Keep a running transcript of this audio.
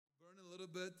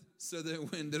little bit so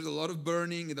that when there's a lot of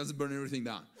burning, it doesn't burn everything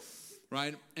down,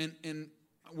 right? And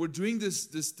we're doing this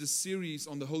series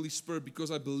on the Holy Spirit because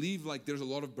I believe like there's a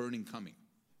lot of burning coming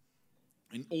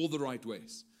in all the right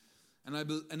ways.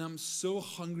 And I'm so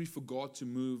hungry for God to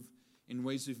move in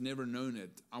ways we've never known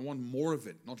it. I want more of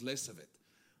it, not less of it,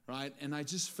 right? And I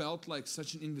just felt like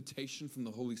such an invitation from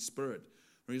the Holy Spirit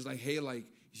where He's like, hey, like,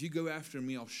 if you go after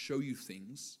me, I'll show you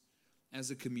things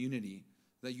as a community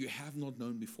that you have not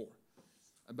known before.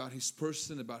 About His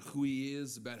person, about who He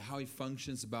is, about how He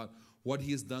functions, about what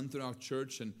He has done through our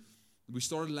church. And we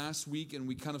started last week, and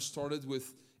we kind of started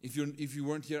with, if you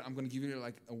weren't here, I'm going to give you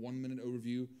like a 1-minute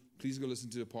overview. Please go listen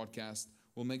to the podcast.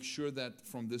 We'll make sure that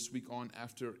from this week on,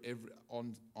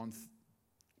 on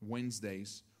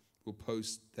Wednesdays, we'll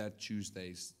post that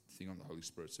Tuesday's thing on the Holy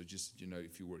Spirit. So just,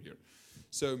 if you were here.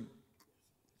 So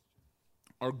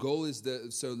our goal is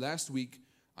so last week,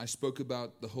 I spoke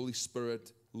about the Holy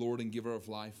Spirit, Lord and Giver of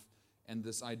life. And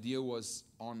this idea was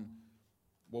on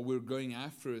what we're going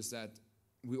after is that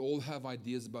we all have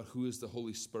ideas about who is the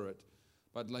Holy Spirit.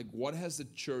 But like, what has the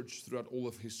church throughout all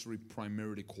of history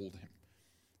primarily called Him?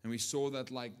 And we saw that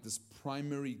like this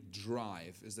primary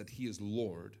drive is that He is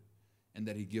Lord and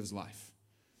that He gives life.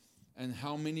 And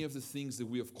how many of the things that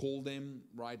we have called Him,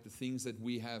 right, the things that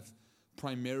we have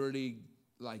primarily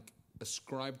like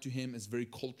ascribed to Him as very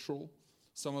cultural.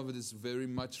 Some of it is very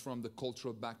much from the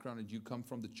cultural background that you come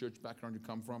from, the church background you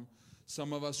come from.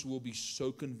 Some of us will be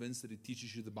so convinced that it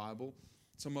teaches you the Bible.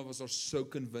 Some of us are so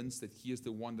convinced that He is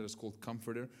the one that is called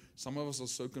Comforter. Some of us are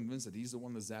so convinced that He's the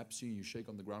one that zaps you and you shake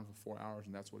on the ground for 4 hours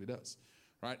and that's what He does,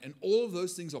 right? And all of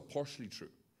those things are partially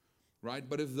true, right?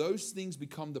 But if those things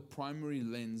become the primary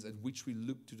lens at which we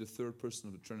look to the third person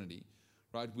of the Trinity,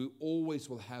 right, we always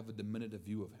will have a diminutive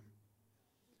view of Him.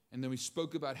 And then we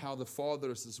spoke about how the Father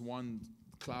is this one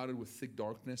clouded with thick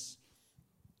darkness.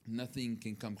 Nothing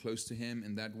can come close to Him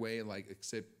in that way, like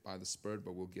except by the Spirit,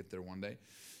 but we'll get there one day.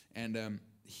 And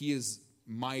He is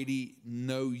mighty.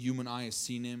 No human eye has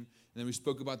seen Him. And then we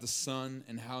spoke about the Son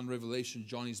and how in Revelation,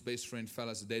 Johnny's best friend fell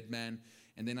as a dead man.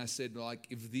 And then I said, like,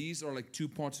 if these are like two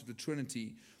parts of the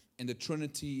Trinity, and the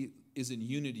Trinity is in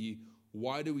unity,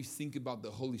 why do we think about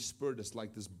the Holy Spirit as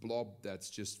like this blob that's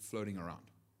just floating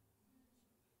around?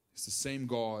 It's the same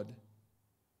God,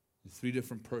 in 3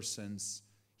 different persons.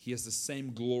 He has the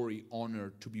same glory,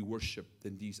 honor to be worshipped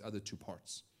than these other two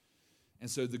parts. And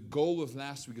so the goal of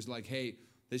last week is like, hey,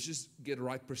 let's just get a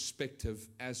right perspective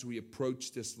as we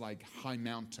approach this like high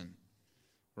mountain,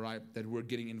 right, that we're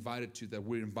getting invited to, that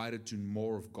we're invited to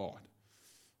more of God.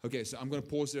 Okay, so I'm going to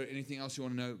pause there. Anything else you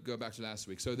want to know, go back to last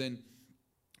week. So then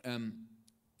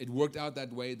it worked out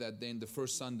that way that then the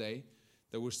first Sunday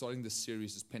that we're starting this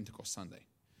series is Pentecost Sunday.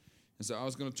 And so I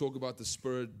was going to talk about the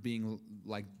Spirit being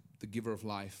like the giver of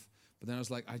life. But then I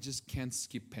was like, I just can't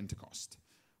skip Pentecost.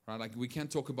 Right? Like we can't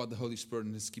talk about the Holy Spirit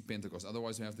and just skip Pentecost.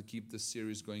 Otherwise, we have to keep this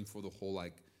series going for the whole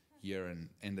like year and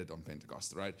end it on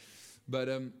Pentecost, right? But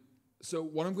so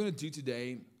what I'm going to do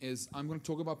today is I'm going to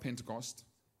talk about Pentecost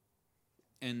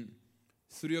and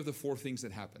 3 of the 4 things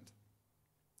that happened.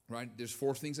 Right? There's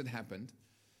 4 things that happened.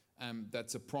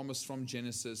 That's a promise from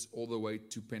Genesis all the way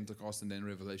to Pentecost and then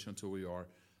Revelation until we are.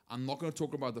 I'm not going to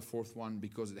talk about the 4th one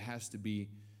because it has to be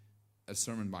a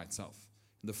sermon by itself.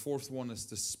 The 4th one is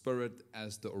the Spirit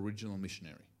as the original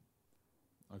missionary.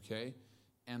 Okay?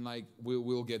 And like,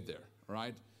 we'll get there,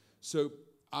 right? So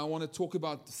I want to talk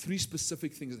about 3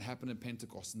 specific things that happened at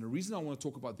Pentecost. And the reason I want to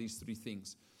talk about these 3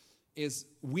 things is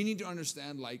we need to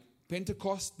understand like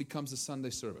Pentecost becomes a Sunday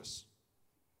service.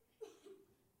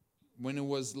 When it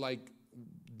was like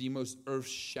the most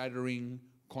earth-shattering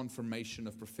confirmation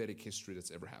of prophetic history that's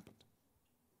ever happened.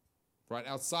 Right?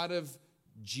 Outside of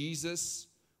Jesus,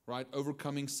 right,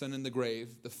 overcoming sin in the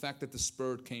grave, the fact that the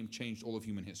Spirit came changed all of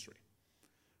human history.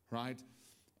 Right?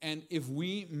 And if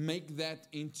we make that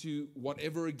into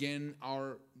whatever, again,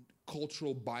 our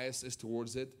cultural bias is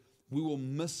towards it, we will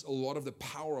miss a lot of the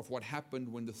power of what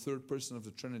happened when the third person of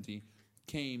the Trinity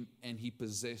came and He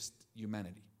possessed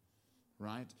humanity.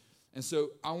 Right? And so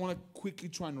I want to quickly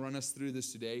try and run us through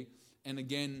this today. And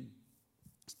again,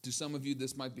 to some of you,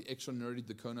 this might be extra nerdy.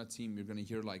 The Kona team, you're going to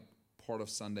hear like part of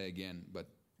Sunday again, but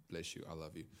bless you, I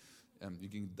love you. You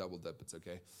can double dip, it's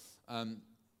okay.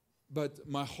 But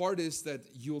my heart is that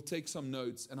you'll take some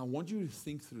notes, and I want you to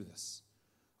think through this.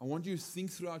 I want you to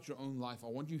think throughout your own life. I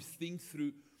want you to think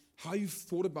through how you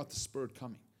thought about the Spirit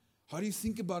coming. How do you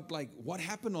think about like what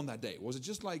happened on that day? Was it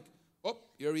just like, oh,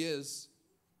 here He is,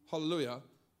 hallelujah.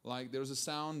 Like there was a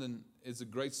sound and it's a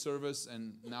great service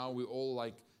and now we're all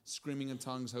like screaming in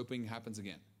tongues hoping it happens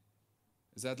again.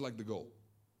 Is that like the goal?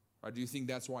 Right? Do you think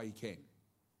that's why He came?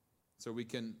 So we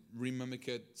can remimic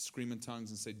it, scream in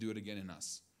tongues, and say, do it again in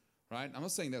us. Right? I'm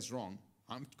not saying that's wrong.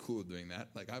 I'm cool with doing that.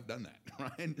 Like, I've done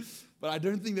that. Right? But I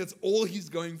don't think that's all he's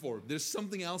going for. There's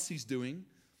something else he's doing,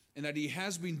 and that he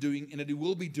has been doing, and that he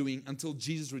will be doing until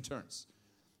Jesus returns.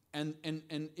 And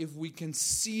if we can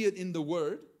see it in the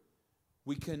Word,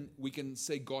 we can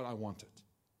say, God, I want it.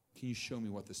 Can you show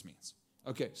me what this means?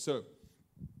 Okay, so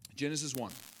Genesis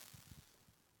 1.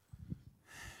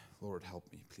 Lord,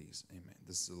 help me, please. Amen.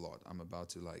 This is a lot. I'm about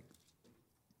to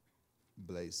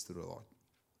blaze through a lot.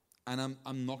 And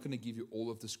I'm not going to give you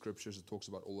all of the scriptures that talks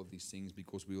about all of these things,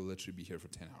 because we will literally be here for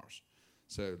 10 hours.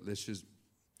 So let's just,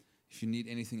 if you need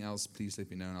anything else, please let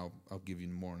me know, and I'll give you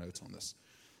more notes on this.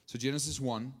 So Genesis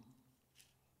 1.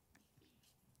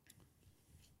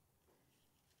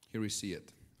 Here we see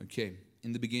it. Okay.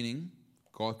 In the beginning,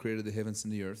 God created the heavens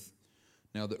and the earth.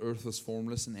 Now the earth was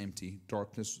formless and empty,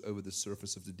 darkness was over the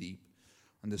surface of the deep,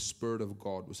 and the Spirit of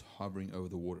God was hovering over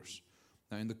the waters.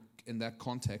 Now in that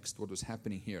context, what was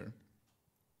happening here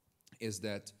is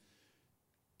that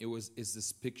is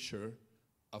this picture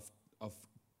of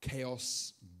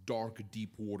chaos, dark,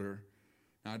 deep water.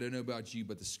 Now I don't know about you,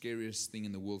 but the scariest thing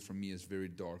in the world for me is very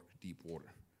dark, deep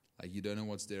water. Like, you don't know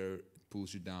what's there, it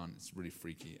pulls you down. It's really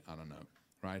freaky. I don't know.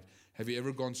 Right? Have you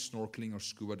ever gone snorkeling or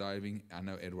scuba diving? I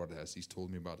know Edward has. He's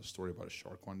told me about a story about a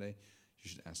shark one day. You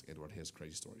should ask Edward. He has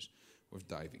crazy stories with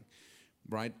diving.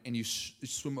 Right? And you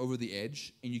swim over the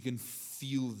edge, and you can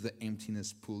feel the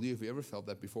emptiness pull you. Have you ever felt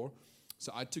that before?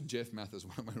 So I took Jeff Mathis,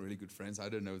 one of my really good friends. I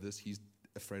don't know this. He's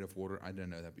afraid of water. I didn't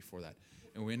know that before that.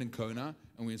 And we went in Kona,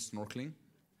 and we went snorkeling.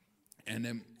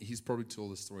 And he's probably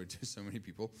told this story to so many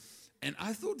people. And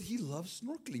I thought he loves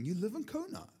snorkeling. You live in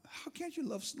Kona. How can't you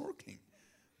love snorkeling?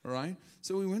 All right?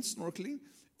 So we went snorkeling,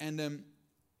 and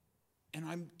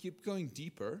I keep going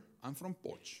deeper. I'm from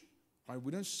Poch. Right?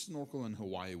 We don't snorkel in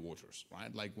Hawaii waters,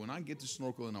 right? Like, when I get to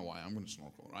snorkel in Hawaii, I'm going to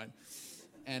snorkel, right?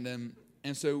 And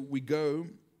so we go,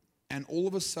 and all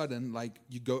of a sudden, like,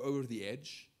 you go over the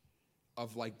edge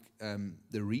of, like,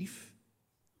 the reef,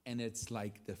 and it's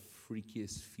like the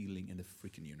freakiest feeling in the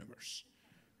freaking universe,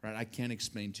 right? I can't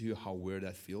explain to you how weird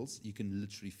that feels. You can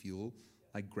literally feel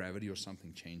like gravity or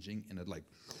something changing, and it like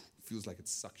feels like it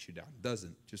sucks you down. It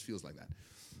doesn't, just feels like that.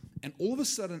 And all of a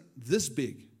sudden, this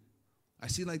big, I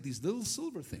see like these little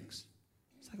silver things.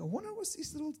 It's like, I wonder what's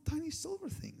these little tiny silver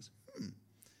things.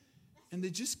 And they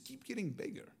just keep getting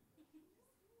bigger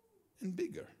and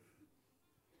bigger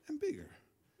and bigger.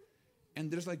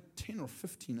 And there's like 10 or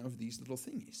 15 of these little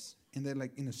thingies, and they're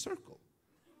like in a circle,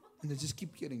 and they just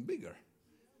keep getting bigger.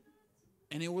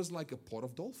 And it was like a pot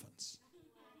of dolphins.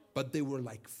 But they were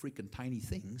like freaking tiny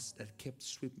things that kept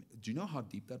swimming. Do you know how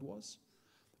deep that was?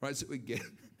 Right, so we get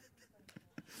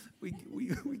we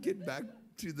get back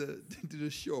to the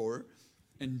shore,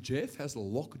 and Jeff has a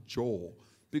locked jaw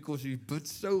because he bit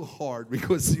so hard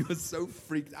because he was so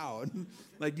freaked out.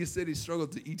 Like you said, he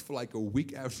struggled to eat for like a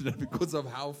week after that because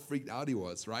of how freaked out he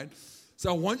was, right? So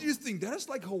I want you to think that is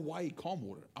like Hawaii calm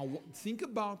water. Think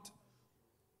about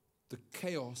the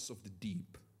chaos of the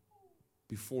deep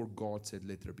before God said,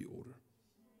 let there be order.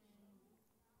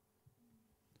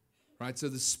 Right? So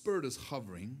the Spirit is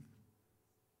hovering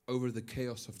over the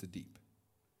chaos of the deep.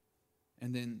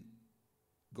 And then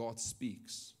God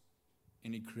speaks,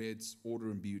 and He creates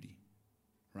order and beauty.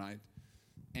 Right?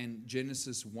 And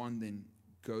Genesis 1 then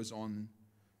goes on,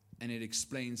 and it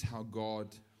explains how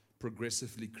God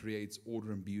progressively creates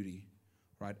order and beauty,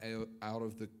 right, out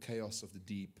of the chaos of the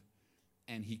deep.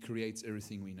 And He creates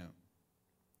everything we know.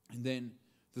 And then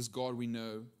this God we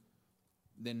know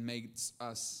then makes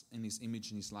us in His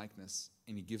image and His likeness,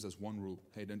 and He gives us one rule: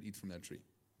 hey, don't eat from that tree.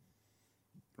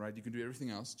 Right? You can do everything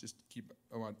else, just keep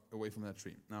away from that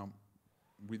tree. Now,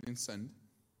 we then sinned,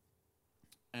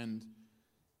 and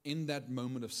in that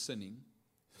moment of sinning,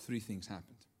 3 things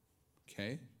happened.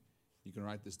 Okay? You can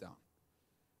write this down.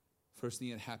 First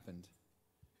thing that happened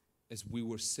is we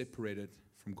were separated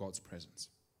from God's presence.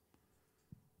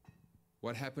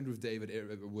 What happened with David,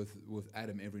 with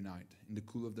Adam every night? In the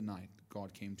cool of the night,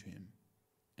 God came to him,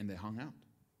 and they hung out.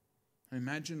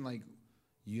 Imagine like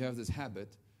you have this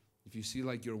habit. If you see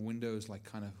like your window is like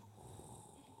kind of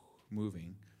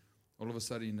moving, all of a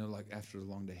sudden, you know, like after a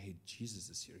long day, hey, Jesus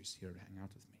is here. He's here to hang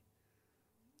out with me.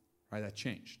 Right? That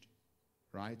changed.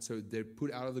 Right? So they're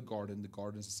put out of the garden. The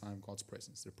garden is a sign of God's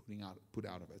presence. They're put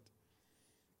out of it.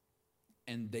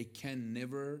 And they can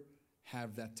never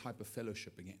have that type of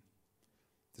fellowship again.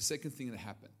 The second thing that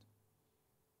happened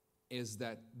is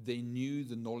that they knew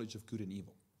the knowledge of good and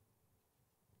evil.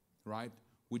 Right?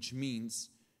 Which means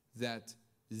that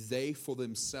they for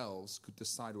themselves could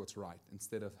decide what's right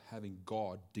instead of having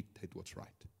God dictate what's right.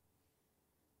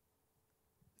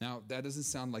 Now, that doesn't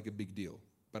sound like a big deal,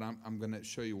 but I'm going to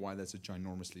show you why that's a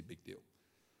ginormously big deal.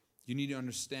 You need to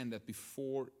understand that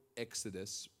before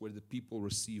Exodus, where the people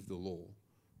received the law,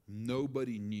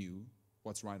 nobody knew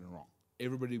what's right and wrong.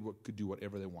 Everybody could do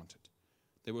whatever they wanted.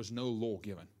 There was no law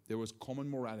given. There was common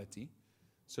morality,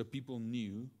 so people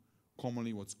knew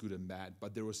commonly what's good and bad,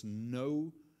 but there was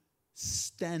no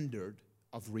standard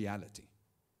of reality.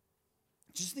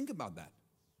 Just think about that.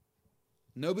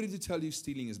 Nobody to tell you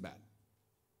stealing is bad.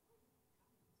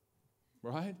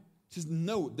 Right? Just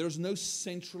no, there's no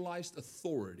centralized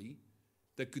authority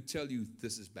that could tell you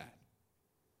this is bad.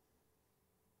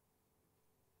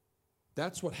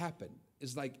 That's what happened.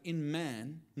 It's like in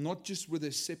man, not just were they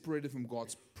separated from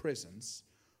God's presence,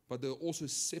 but they're also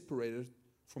separated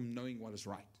from knowing what is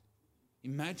right.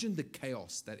 Imagine the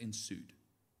chaos that ensued.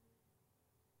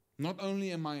 Not only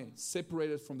am I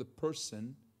separated from the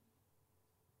person,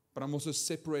 but I'm also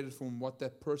separated from what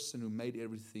that person who made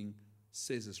everything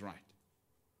says is right.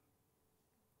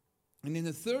 And then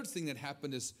the third thing that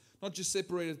happened is not just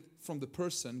separated from the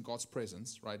person, God's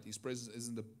presence, right? His presence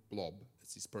isn't a blob,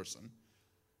 it's his person.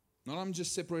 Not I'm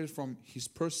just separated from his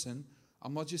person.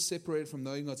 I'm not just separated from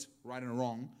knowing what's right and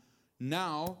wrong.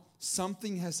 Now,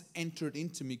 something has entered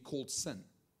into me called sin.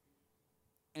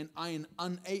 And I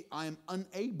am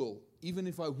unable, even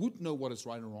if I would know what is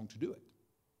right and wrong, to do it.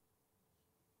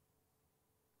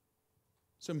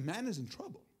 So man is in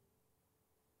trouble.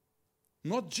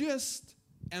 Not just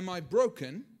am I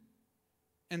broken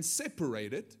and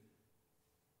separated,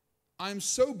 I'm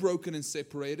so broken and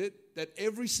separated that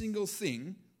every single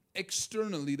thing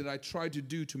externally that I try to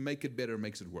do to make it better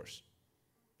makes it worse.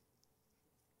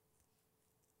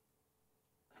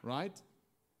 Right?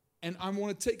 And I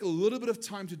want to take a little bit of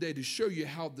time today to show you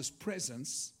how this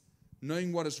presence,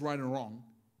 knowing what is right and wrong,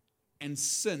 and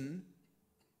sin,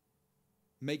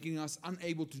 making us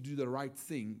unable to do the right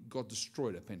thing, got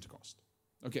destroyed at Pentecost.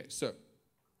 Okay, so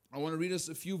I want to read us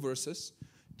a few verses,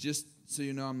 just so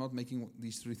you know I'm not making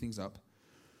these three things up.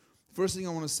 First thing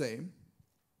I want to say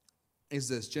is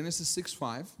this, Genesis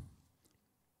 6:5.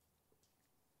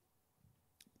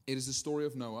 It is the story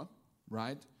of Noah,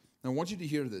 right? Now I want you to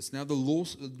hear this. Now the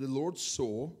Lord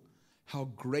saw how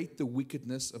great the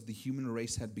wickedness of the human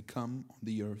race had become on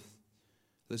the earth.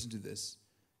 Listen to this.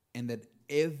 And that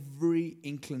every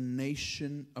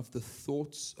inclination of the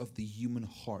thoughts of the human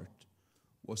heart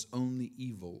was only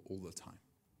evil all the time.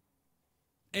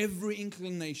 Every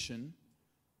inclination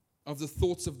of the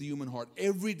thoughts of the human heart,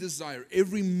 every desire,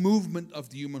 every movement of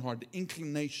the human heart, the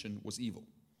inclination was evil.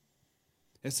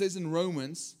 It says in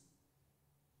Romans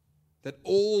that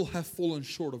all have fallen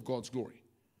short of God's glory.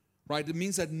 Right? It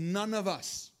means that none of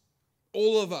us,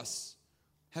 all of us,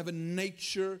 have a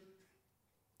nature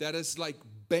that is like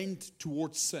bent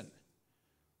towards sin.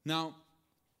 Now,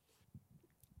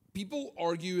 people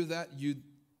argue that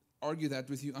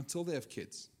with you until they have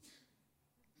kids.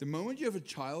 The moment you have a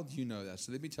child, you know that.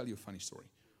 So let me tell you a funny story.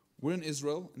 We're in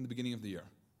Israel in the beginning of the year,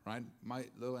 right? My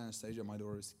little Anastasia, my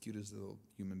daughter, is the cutest little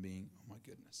human being. Oh my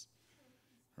goodness.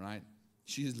 Right?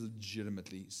 She is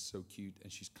legitimately so cute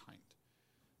and she's kind.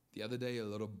 The other day, a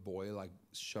little boy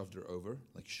shoved her,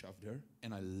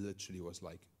 and I literally was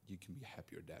like, you can be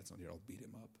happy your dad's not here, I'll beat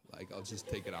him up. I'll just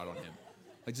take it out on him.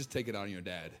 Just take it out on your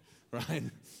dad, right?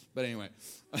 But anyway,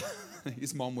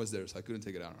 his mom was there, so I couldn't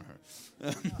take it out on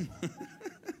her.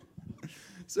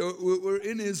 So we're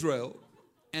in Israel,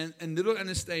 and little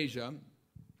Anastasia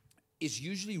is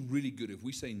usually really good. If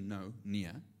we say no,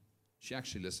 Nia, she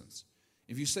actually listens.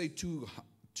 If you say too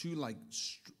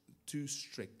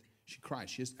strict, she cries.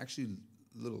 She has actually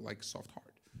a little soft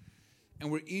heart. And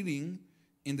we're eating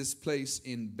in this place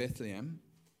in Bethlehem,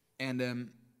 and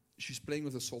she's playing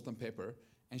with the salt and pepper,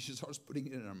 and she starts putting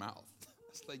it in her mouth.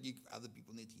 It's like other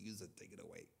people need to use it, take it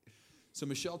away. So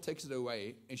Michelle takes it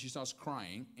away, and she starts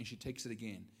crying, and she takes it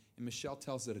again. And Michelle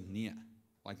tells her Nia,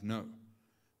 no,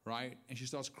 right? And she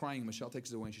starts crying. Michelle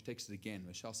takes it away, and she takes it again.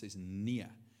 Michelle says Nia,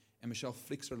 and Michelle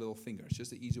flicks her little finger. It's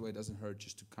just the easy way, it doesn't hurt,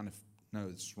 just to kind of know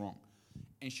it's wrong.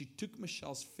 And she took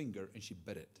Michelle's finger, and she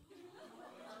bit it.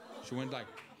 She went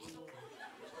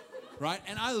right?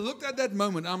 And I looked at that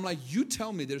moment, I'm like, you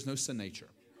tell me there's no sin nature.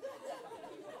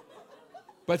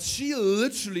 But she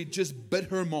literally just bit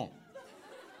her mom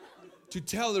to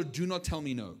tell her, do not tell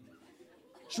me no.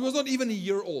 She was not even a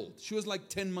year old. She was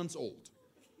 10 months old.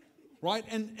 Right?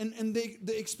 And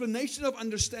the explanation of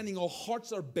understanding our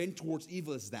hearts are bent towards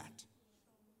evil is that.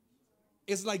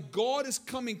 It's like God is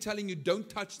coming telling you, don't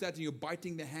touch that, and you're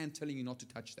biting the hand telling you not to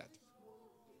touch that.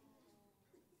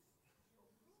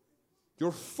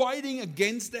 You're fighting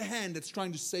against the hand that's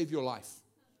trying to save your life.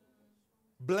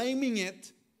 Blaming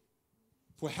it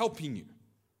for helping you.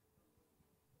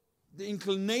 the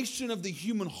inclination of the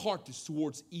human heart is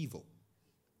towards evil.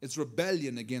 It's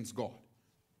rebellion against God.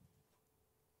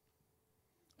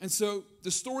 And so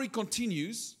the story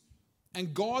continues,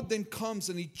 and God then comes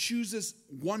and He chooses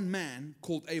one man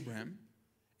called Abraham.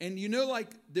 And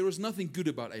there was nothing good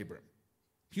about Abraham.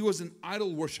 He was an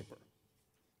idol worshiper.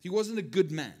 He wasn't a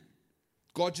good man.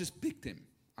 God just picked him.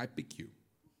 I pick you.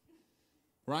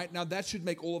 Right? Now that should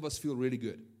make all of us feel really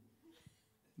good.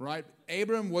 Right?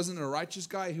 Abraham wasn't a righteous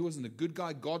guy. He wasn't a good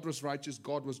guy. God was righteous.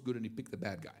 God was good, and He picked the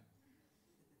bad guy.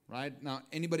 Right? Now,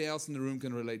 anybody else in the room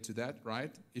can relate to that,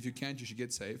 right? If you can't, you should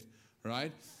get saved,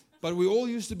 right? But we all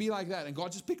used to be like that, and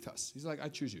God just picked us. He's like, I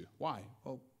choose you. Why?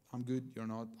 Well, I'm good. You're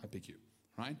not. I pick you,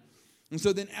 right? And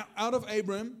so then out of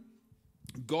Abraham,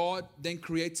 God then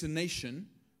creates a nation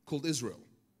called Israel,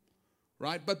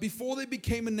 right? But before they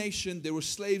became a nation, they were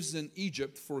slaves in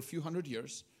Egypt for a few hundred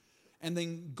years. And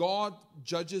then God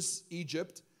judges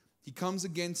Egypt. He comes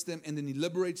against them, and then He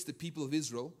liberates the people of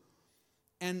Israel.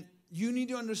 And you need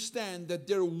to understand that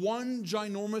they're one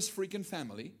ginormous freaking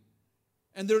family,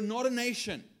 and they're not a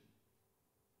nation.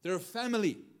 They're a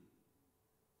family.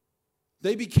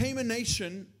 They became a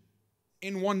nation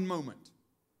in one moment.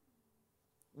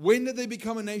 When did they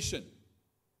become a nation?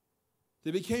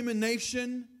 They became a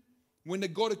nation when they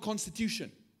got a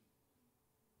constitution.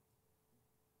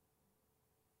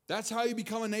 That's how you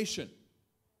become a nation.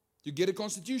 You get a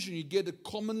constitution. You get a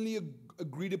commonly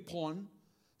agreed upon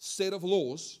set of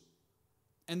laws.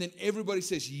 And then everybody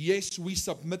says, yes, we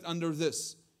submit under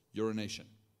this. You're a nation.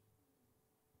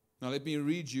 Now let me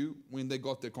read you when they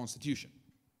got their constitution.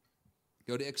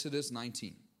 Go to Exodus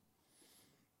 19.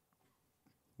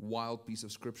 Wild piece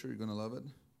of scripture. You're going to love it.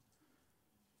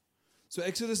 So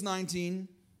Exodus 19.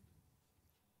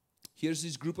 Here's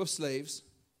this group of slaves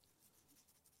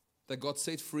that got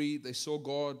set free. They saw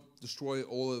God destroy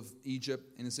all of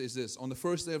Egypt. And it says this: on the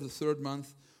first day of the third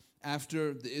month,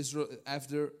 after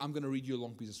I'm going to read you a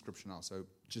long piece of scripture now, so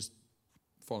just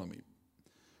follow me.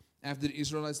 After the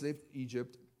Israelites left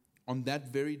Egypt, on that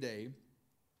very day,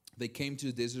 they came to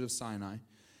the desert of Sinai.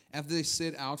 After they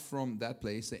set out from that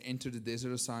place, they entered the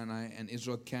desert of Sinai, and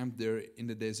Israel camped there in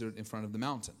the desert in front of the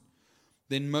mountain.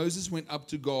 Then Moses went up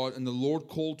to God, and the Lord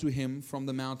called to him from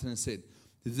the mountain and said,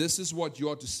 this is what you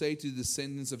are to say to the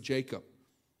descendants of Jacob,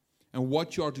 and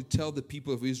what you are to tell the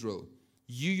people of Israel.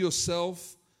 You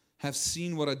yourself have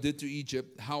seen what I did to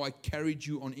Egypt, how I carried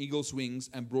you on eagle's wings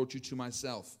and brought you to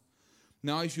myself.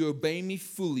 Now if you obey me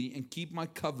fully and keep my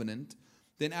covenant,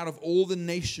 then out of all the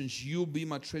nations you'll be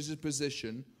my treasured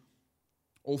possession,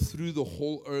 all through the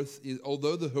whole earth.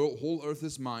 Although the whole earth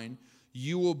is mine,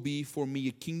 you will be for me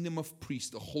a kingdom of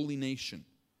priests, a holy nation.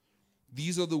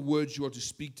 These are the words you are to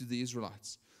speak to the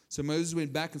Israelites. So Moses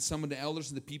went back and summoned the elders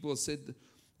and the people and said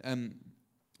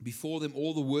before them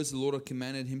all the words the Lord had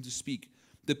commanded him to speak.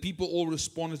 The people all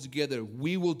responded together,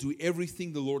 we will do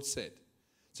everything the Lord said.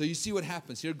 So you see what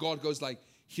happens. Here God goes like,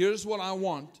 here's what I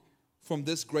want from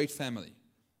this great family.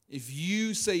 If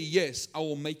you say yes, I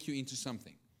will make you into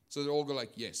something. So they all go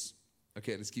like, yes.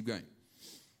 Okay, let's keep going.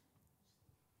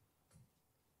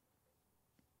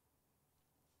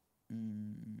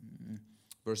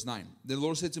 Verse 9. The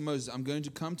Lord said to Moses, I'm going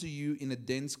to come to you in a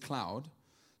dense cloud,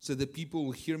 so that people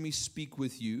will hear me speak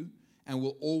with you and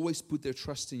will always put their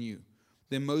trust in you.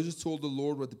 Then Moses told the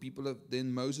Lord what the people have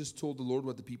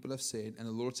said, and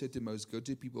the Lord said to Moses, go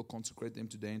to the people, consecrate them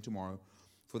today and tomorrow,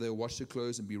 for they will wash their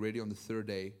clothes and be ready on the third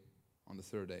day. On the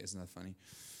third day, isn't that funny?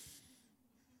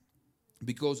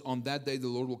 Because on that day the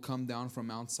Lord will come down from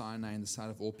Mount Sinai in the sight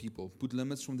of all people. Put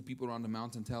limits from the people around the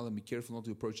mountain. Tell them, be careful not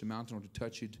to approach the mountain or to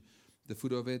touch it, the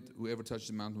foot of it. Whoever touches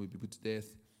the mountain will be put to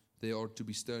death. They are to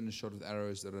be stoned and shot with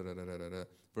arrows.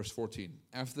 Verse 14.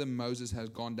 After Moses has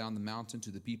gone down the mountain to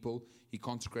the people, he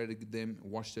consecrated them,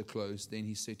 washed their clothes. Then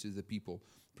he said to the people,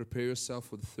 prepare yourself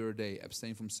for the third day.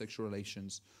 Abstain from sexual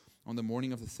relations. On the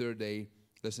morning of the third day,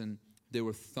 listen, there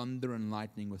were thunder and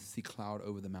lightning with thick cloud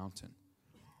over the mountain,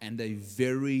 and a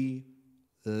very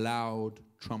loud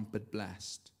trumpet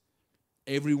blast.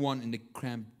 Everyone in the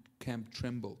camp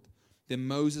trembled. Then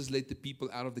Moses led the people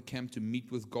out of the camp to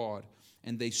meet with God,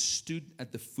 and they stood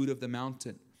at the foot of the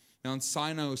mountain. Mount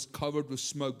Sinai was covered with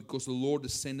smoke because the Lord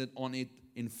descended on it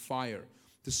in fire.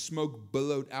 The smoke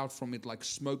billowed out from it like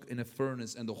smoke in a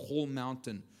furnace, and the whole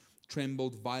mountain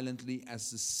trembled violently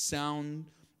as the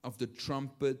sound of the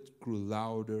trumpet grew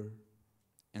louder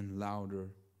and louder.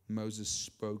 Moses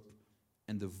spoke,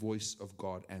 and the voice of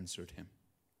God answered him.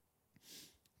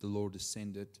 The Lord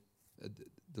descended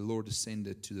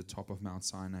to the top of Mount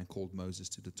Sinai and called Moses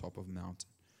to the top of the mountain.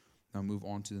 Now move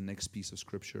on to the next piece of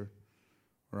scripture.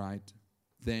 Right?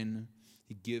 Then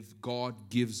God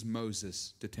gives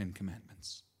Moses the 10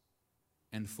 Commandments.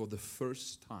 And for the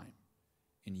first time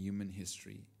in human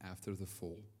history, after the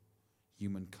fall,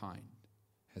 humankind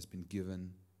has been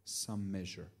given some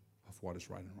measure of what is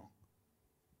right and wrong.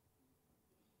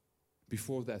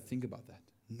 Before that, think about that.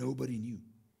 Nobody knew.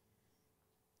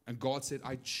 And God said,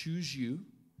 I choose you.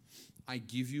 I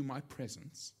give you my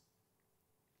presence.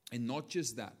 And not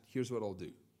just that. Here's what I'll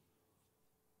do.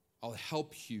 I'll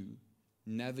help you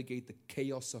navigate the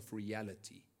chaos of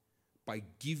reality by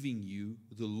giving you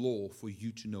the law for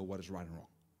you to know what is right and wrong.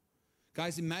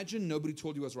 Guys, imagine nobody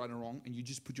told you what's right and wrong and you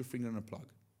just put your finger in a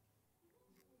plug.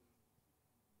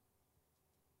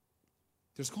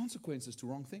 There's consequences to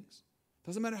wrong things.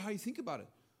 Doesn't matter how you think about it.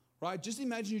 Right? Just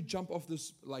imagine you jump off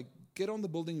this, like get on the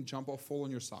building and jump off, fall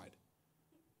on your side.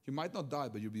 You might not die,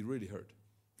 but you'll be really hurt.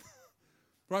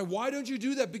 Right? Why don't you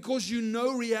do that? Because you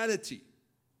know reality.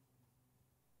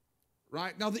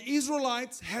 Right? Now the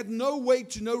Israelites had no way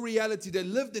to know reality. They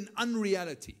lived in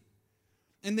unreality.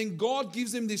 And then God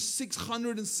gives them these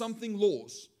 600 and something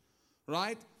laws.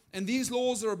 Right? And these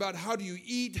laws are about how do you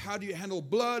eat, how do you handle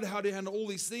blood, how do you handle all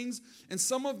these things. And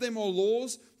some of them are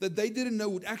laws that they didn't know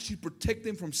would actually protect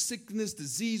them from sickness,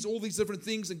 disease, all these different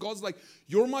things. And God's like,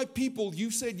 you're my people.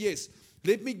 You said yes.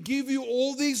 Let me give you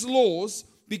all these laws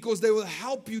because they will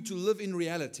help you to live in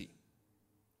reality.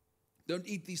 Don't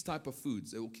eat these type of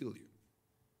foods. They will kill you.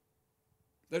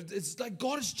 It's like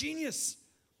God is genius.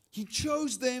 He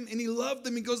chose them and He loved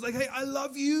them. He goes like, hey, I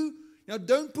love you. Now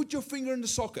don't put your finger in the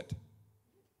socket.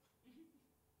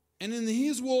 And in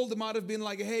His world, it might have been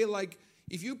like, hey, like,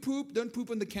 if you poop, don't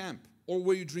poop in the camp or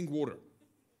where you drink water.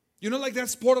 You know, like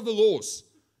that's part of the laws.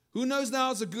 Who knows now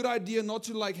it's a good idea not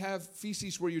to like have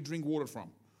feces where you drink water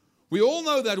from. We all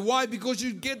know that. Why? Because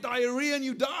you get diarrhea and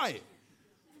you die.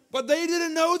 But they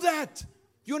didn't know that.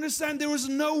 You understand? There was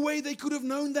no way they could have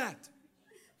known that.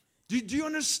 Do you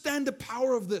understand the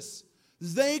power of this?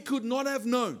 They could not have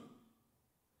known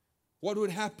what would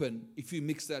happen if you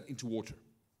mix that into water.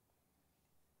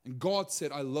 And God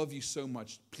said, I love you so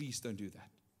much, please don't do that.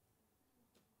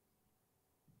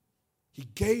 He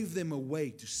gave them a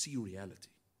way to see reality.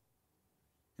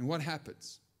 And what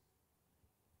happens?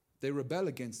 They rebel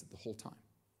against it the whole time.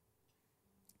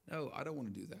 No, I don't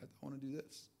want to do that. I want to do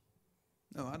this.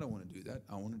 No, I don't want to do that.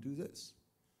 I want to do this.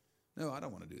 No, I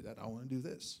don't want to do that. I want to do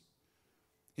this.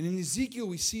 And in Ezekiel,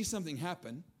 we see something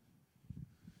happen.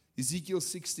 Ezekiel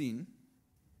 16.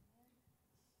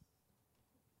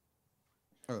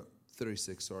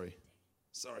 36, sorry.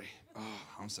 Sorry. Oh,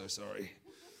 I'm so sorry.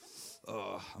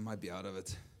 Oh, I might be out of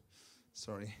it.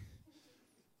 Sorry.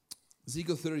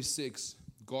 Ezekiel 36,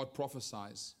 God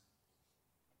prophesies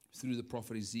through the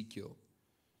prophet Ezekiel.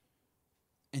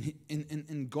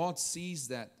 And God sees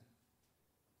that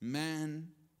man,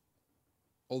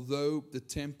 although the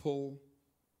temple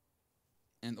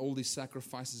and all these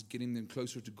sacrifices getting them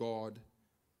closer to God,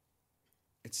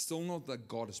 it's still not that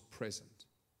God is present.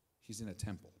 He's in a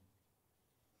temple.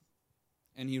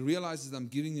 And He realizes that I'm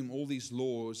giving them all these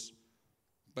laws,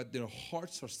 but their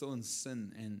hearts are still in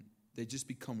sin and they just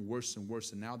become worse and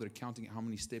worse. And now they're counting how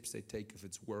many steps they take if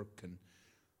it's work. And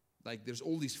like there's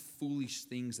all these foolish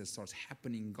things that starts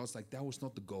happening. God's like, that was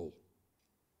not the goal.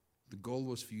 The goal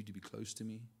was for you to be close to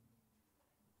me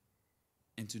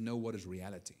and to know what is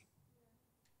reality.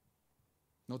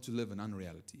 Not to live in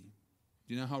unreality.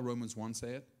 Do you know how Romans 1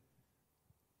 say it?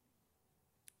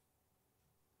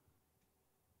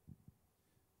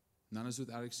 None is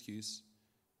without excuse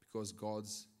because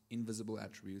God's invisible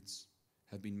attributes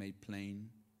have been made plain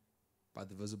by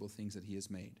the visible things that He has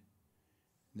made.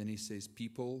 And then He says,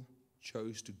 people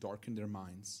chose to darken their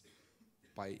minds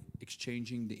by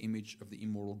exchanging the image of the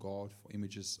immortal God for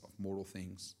images of mortal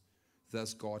things.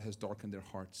 Thus God has darkened their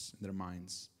hearts and their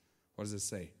minds. What does it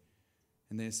say?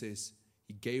 And then it says,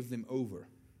 He gave them over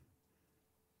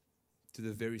to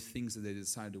the very things that they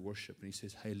decided to worship. And He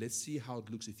says, hey, let's see how it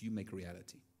looks if you make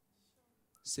reality.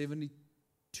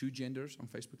 72 genders on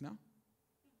Facebook now.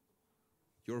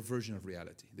 Your version of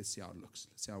reality. Let's see how it looks.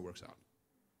 Let's see how it works out.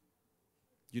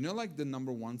 You know, like the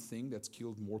number one thing that's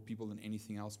killed more people than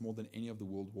anything else, more than any of the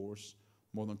world wars,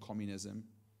 more than communism,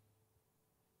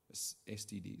 is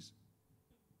STDs.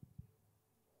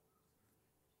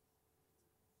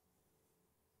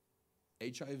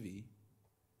 HIV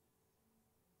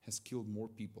has killed more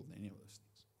people than any of those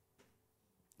things.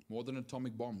 More than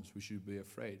atomic bombs, we should be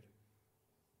afraid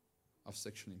of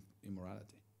sexual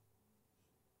immorality.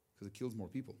 Because it kills more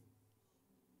people.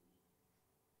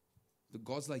 The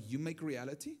God's like, you make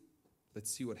reality,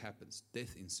 let's see what happens.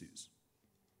 Death ensues.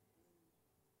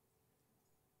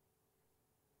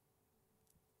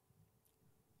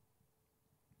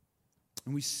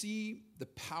 And we see the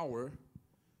power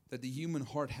that the human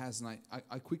heart has. And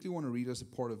I quickly want to read us a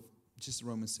part of just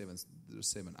Romans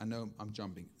 7. I know I'm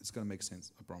jumping. It's going to make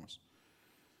sense, I promise.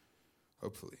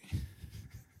 Hopefully.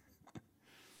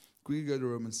 Quickly go to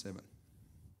Romans 7.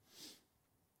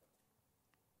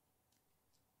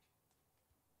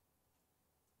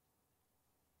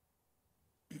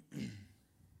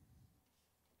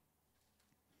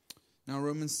 Now,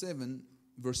 Romans 7,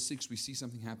 verse 6, we see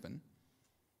something happen.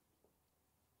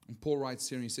 And Paul writes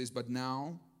here, and he says, "But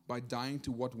now, by dying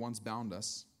to what once bound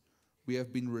us, we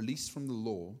have been released from the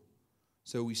law,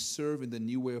 so we serve in the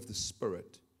new way of the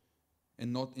Spirit,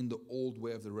 and not in the old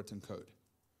way of the written code."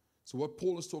 So what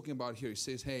Paul is talking about here, he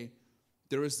says, hey,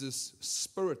 there is this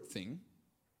spirit thing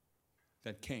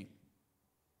that came.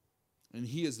 And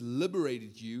he has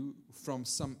liberated you from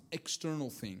some external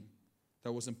thing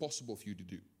that was impossible for you to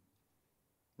do.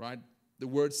 Right? The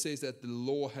word says that the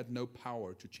law had no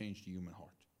power to change the human heart.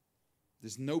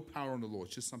 There's no power in the law.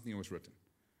 It's just something that was written.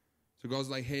 So God's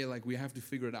like, hey, we have to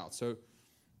figure it out. So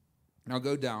now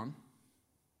go down.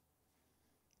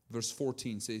 Verse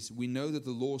 14 says, "We know that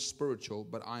the law is spiritual,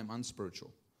 but I am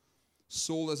unspiritual.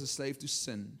 Sold as a slave to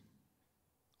sin,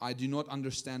 I do not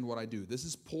understand what I do." This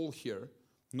is Paul here,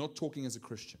 not talking as a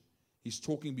Christian. He's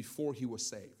talking before he was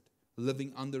saved,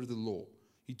 living under the law.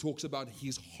 He talks about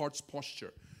his heart's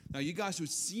posture. Now, you guys would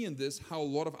see in this how a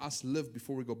lot of us lived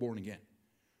before we got born again,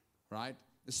 right?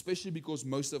 Especially because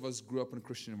most of us grew up in a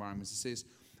Christian environment. It says,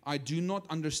 "I do not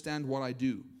understand what I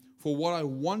do. For what I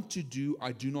want to do,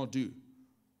 I do not do.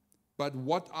 But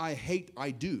what I hate, I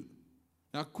do."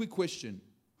 Now, quick question.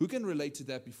 Who can relate to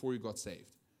that before you got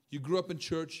saved? You grew up in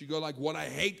church, you go like, what I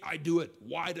hate, I do it.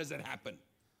 Why does it happen?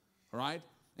 All right?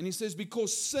 And he says,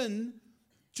 because sin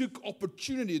took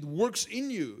opportunity. It works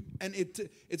in you. And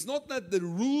it's not that the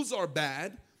rules are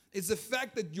bad. It's the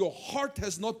fact that your heart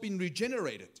has not been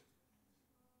regenerated.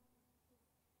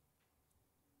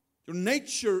 Your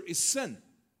nature is sin.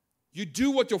 You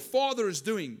do what your father is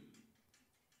doing.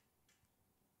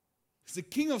 He's the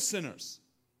king of sinners.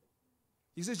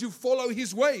 He says you follow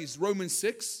his ways, Romans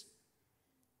 6.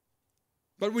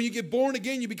 But when you get born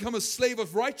again, you become a slave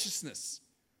of righteousness.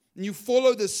 And you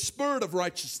follow the spirit of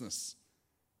righteousness.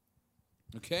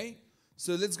 Okay?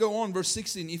 So let's go on, verse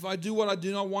 16. "If I do what I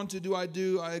do not want to do, I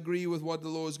agree with what the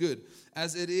law is good.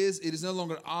 As it is no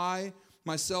longer I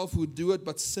myself who do it,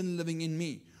 but sin living in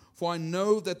me. For I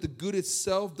know that the good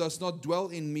itself does not dwell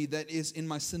in me, that is in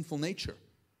my sinful nature."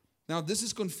 Now, this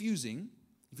is confusing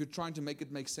if you're trying to make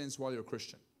it make sense while you're a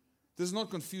Christian. This is not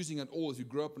confusing at all if you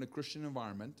grow up in a Christian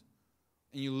environment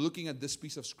and you're looking at this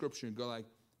piece of scripture and go like,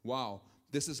 wow,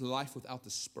 this is life without the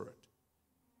Spirit.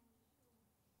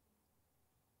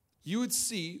 You would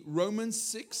see Romans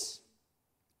 6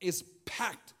 is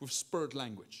packed with Spirit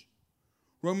language.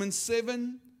 Romans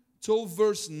 7 till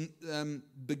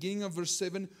beginning of verse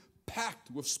 7, packed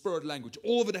with Spirit language.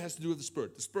 All of it has to do with the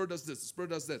Spirit. The Spirit does this, the Spirit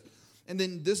does that. And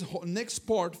then this next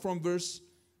part from verse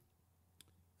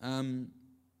 13,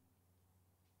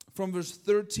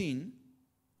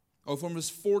 or from verse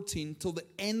 14 till the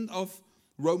end of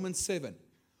Romans 7,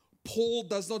 Paul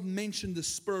does not mention the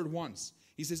Spirit once.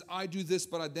 He says, I do this,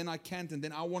 but then I can't. And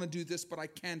then I want to do this, but I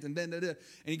can't. And then, and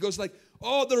he goes like,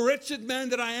 oh, the wretched man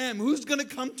that I am, who's going to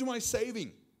come to my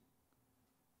saving?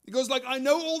 He goes like, I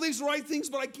know all these right things,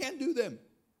 but I can't do them.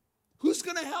 Who's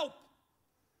going to help?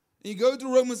 And you go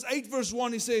to Romans 8, verse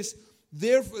 1, he says,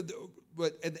 therefore,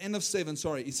 but at the end of 7,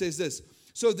 he says this.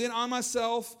 So then I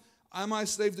myself, am I a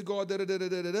slave to God?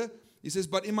 He says,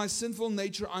 but in my sinful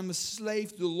nature, I'm a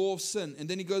slave to the law of sin. And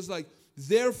then he goes like,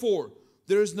 therefore,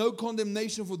 there is no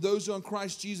condemnation for those who are in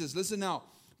Christ Jesus. Listen now.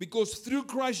 Because through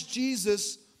Christ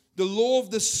Jesus, the law of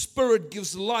the Spirit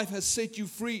gives life, has set you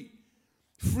free.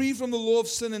 Free from the law of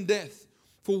sin and death.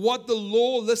 For what the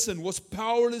law, listen, was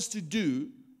powerless to do,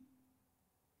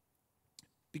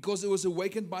 because it was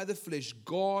awakened by the flesh,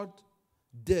 God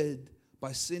did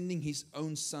by sending His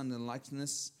own Son in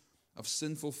likeness of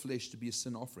sinful flesh to be a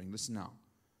sin offering. Listen now.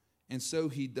 And so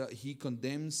he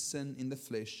condemns sin in the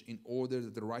flesh in order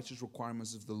that the righteous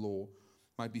requirements of the law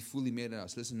might be fully made in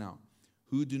us. Listen now.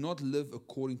 Who do not live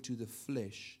according to the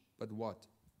flesh, but what?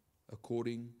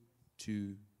 According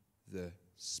to the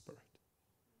Spirit.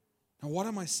 Now what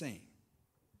am I saying?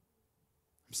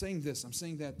 I'm saying this. I'm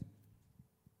saying that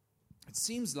it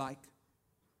seems like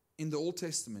in the Old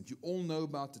Testament, you all know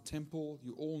about the temple.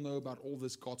 You all know about all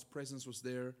this. God's presence was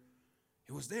there.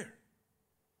 It was there.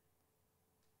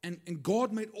 And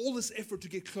God made all this effort to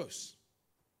get close.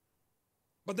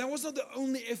 But that was not the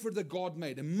only effort that God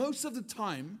made. And most of the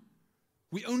time,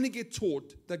 we only get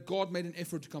taught that God made an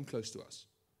effort to come close to us.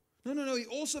 No. He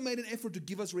also made an effort to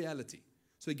give us reality.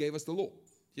 So he gave us the law.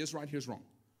 Here's right, here's wrong.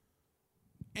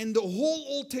 And the whole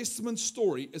Old Testament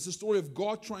story is a story of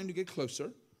God trying to get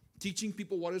closer, teaching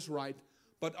people what is right,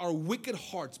 but our wicked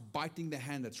hearts biting the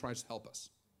hand that tries to help us.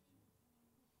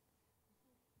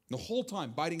 The whole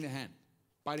time, biting the hand,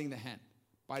 biting the hand,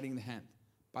 biting the hand,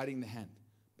 biting the hand,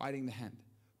 biting the hand,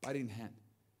 biting the hand.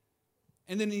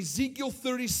 And then in Ezekiel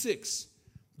 36,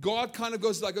 God kind of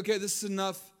goes like, okay, this is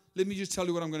enough. Let me just tell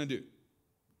you what I'm going to do.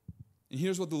 And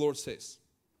here's what the Lord says.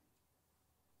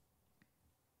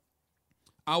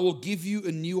 I will give you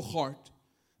a new heart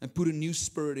and put a new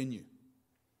spirit in you.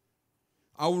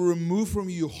 I will remove from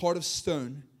you a heart of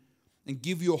stone and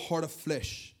give you a heart of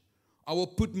flesh. I will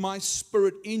put my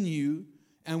spirit in you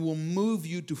and will move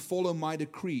you to follow my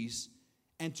decrees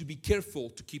and to be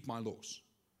careful to keep my laws.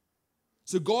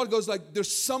 So God goes like,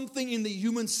 there's something in the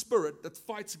human spirit that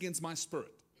fights against my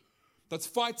spirit, that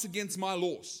fights against my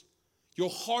laws. Your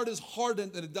heart is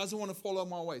hardened and it doesn't want to follow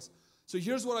my ways. So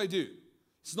here's what I do.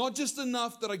 It's not just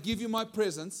enough that I give you my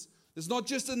presence. It's not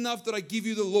just enough that I give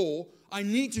you the law. I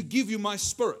need to give you my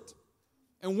spirit.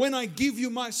 And when I give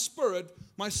you my spirit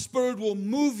will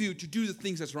move you to do the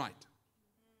things that's right.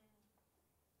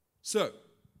 So,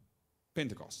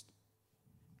 Pentecost.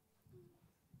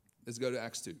 Let's go to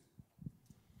Acts 2.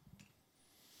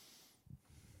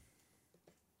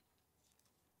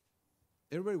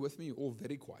 Everybody with me? You're all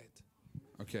very quiet.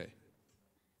 Okay.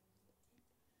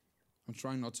 I'm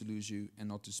trying not to lose you and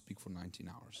not to speak for 19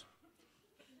 hours.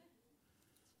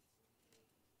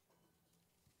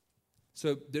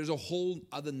 So there's a whole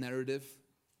other narrative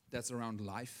that's around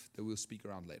life that we'll speak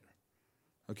around later.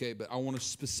 Okay, but I want to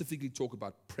specifically talk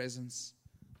about presence,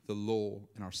 the law,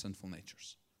 and our sinful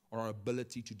natures, or our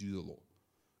ability to do the law.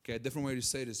 Okay, a different way to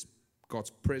say it is God's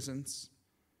presence,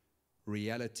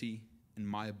 reality, and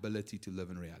my ability to live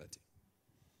in reality.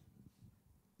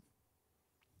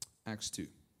 Acts 2.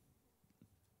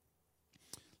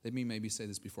 Let me maybe say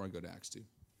this before I go to Acts 2.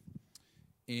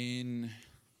 In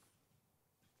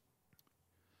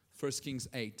 1 Kings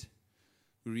 8,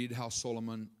 we read how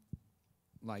Solomon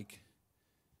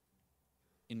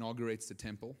inaugurates the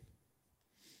temple.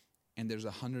 And there's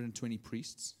 120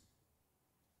 priests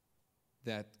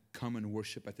that come and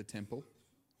worship at the temple.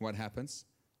 What happens?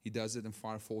 He does it and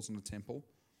fire falls on the temple.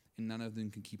 And none of them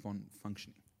can keep on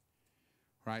functioning.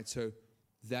 Right? So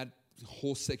that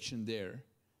whole section there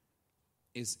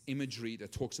is imagery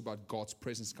that talks about God's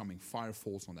presence coming. Fire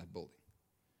falls on that building.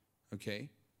 Okay?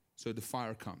 So the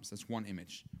fire comes. That's one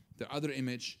image. The other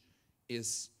image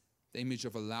is the image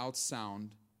of a loud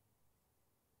sound,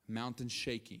 mountain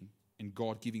shaking, and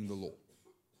God giving the law.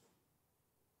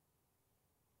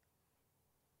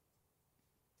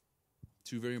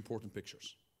 Two very important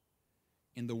pictures.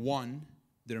 In the one,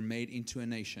 they're made into a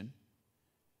nation.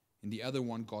 In the other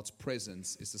one, God's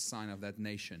presence is the sign of that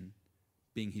nation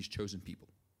being his chosen people.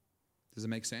 Does it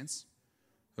make sense?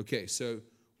 Okay, so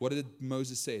what did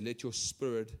Moses say? Let your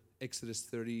spirit, Exodus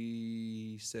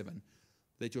 37,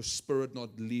 let your spirit not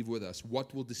leave with us.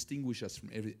 What will distinguish us from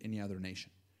any other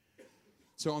nation?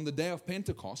 So on the day of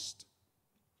Pentecost,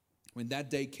 when that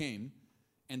day came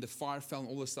and the fire fell and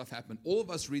all this stuff happened, all of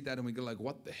us read that and we go like,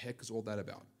 what the heck is all that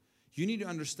about? You need to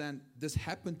understand this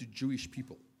happened to Jewish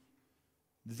people.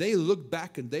 They look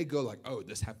back and they go like, oh,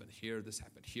 this happened here,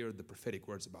 the prophetic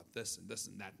words about this and this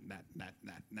and that and that and that and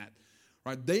that and that.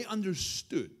 Right? They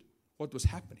understood what was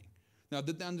happening. Now,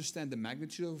 did they understand the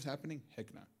magnitude of what was happening?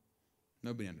 Heck no.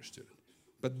 Nobody understood it.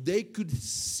 But they could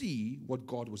see what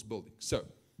God was building. So,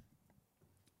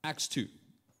 Acts 2.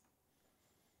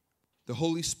 The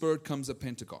Holy Spirit comes at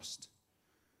Pentecost.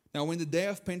 Now, when the day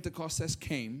of Pentecost has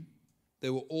came,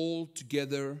 they were all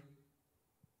together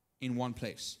in one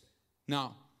place.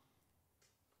 Now,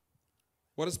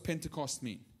 what does Pentecost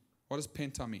mean? What does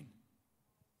Penta mean?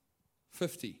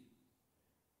 50.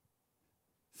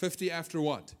 50 after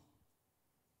what?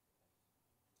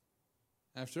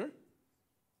 After?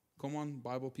 Come on,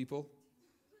 Bible people.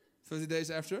 50 days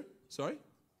after? Sorry?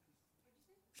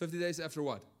 50 days after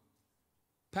what?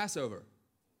 Passover.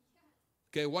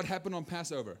 Okay, what happened on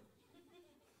Passover?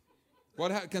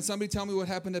 Can somebody tell me what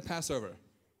happened at Passover?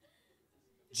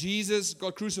 Jesus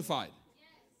got crucified.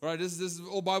 All right, this is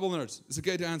all Bible nerds. It's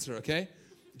okay to answer, okay?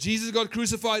 Jesus got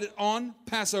crucified on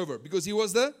Passover because he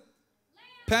was the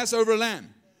Passover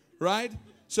lamb, right?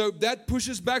 So that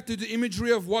pushes back to the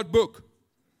imagery of what book?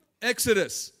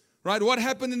 Exodus, right? What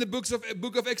happened in the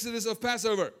book of Exodus of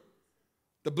Passover?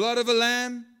 The blood of a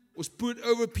lamb was put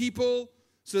over people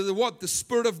so that what? The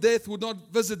spirit of death would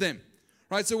not visit them,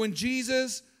 right? So when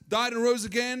Jesus died and rose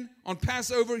again on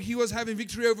Passover, he was having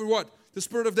victory over what? The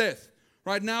spirit of death.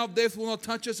 Right now, death will not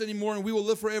touch us anymore and we will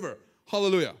live forever.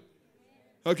 Hallelujah.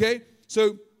 Okay?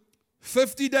 So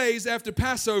 50 days after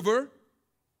Passover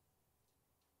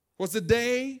was the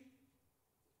day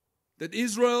that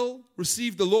Israel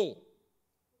received the law.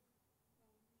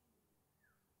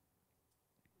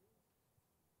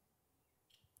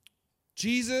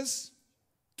 Jesus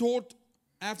taught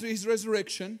after his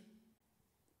resurrection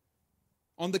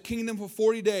on the kingdom for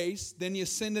 40 days. Then he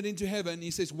ascended into heaven. He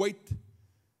says, wait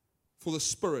for the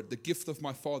Spirit, the gift of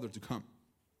my Father, to come.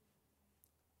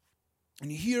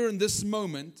 And here in this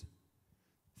moment,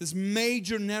 this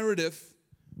major narrative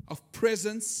of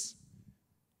presence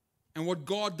and what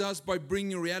God does by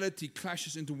bringing reality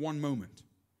clashes into one moment.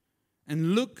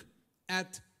 And look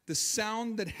at the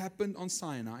sound that happened on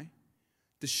Sinai,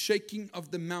 the shaking of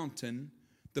the mountain,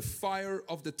 the fire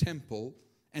of the temple,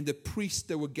 and the priests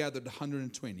that were gathered,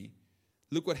 120.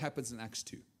 Look what happens in Acts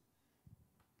 2.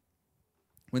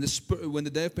 When the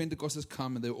day of Pentecost has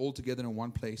come and they're all together in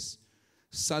one place,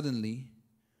 suddenly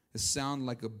a sound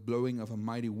like a blowing of a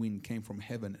mighty wind came from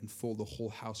heaven and filled the whole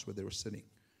house where they were sitting.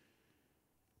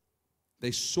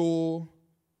 They saw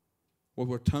what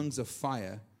were tongues of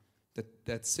fire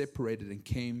that separated and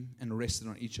came and rested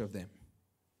on each of them.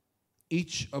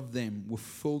 Each of them were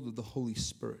filled with the Holy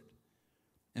Spirit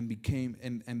and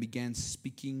began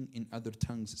speaking in other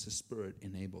tongues as the Spirit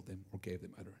enabled them or gave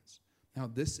them utterance.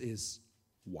 Now, this is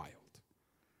wild.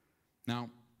 Now,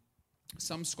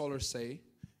 some scholars say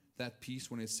that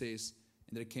piece when it says,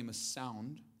 and there came a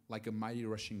sound like a mighty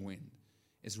rushing wind,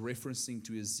 is referencing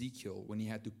to Ezekiel when he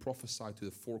had to prophesy to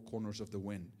the four corners of the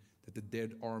wind that the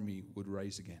dead army would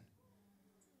rise again.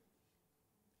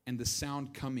 And the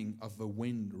sound coming of the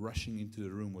wind rushing into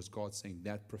the room was God saying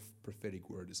that prophetic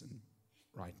word is in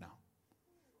right now.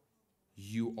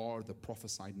 You are the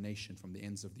prophesied nation from the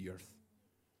ends of the earth.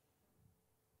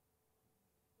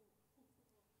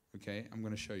 Okay, I'm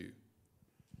going to show you.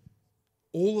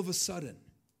 All of a sudden,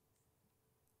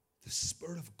 the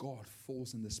Spirit of God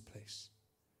falls in this place.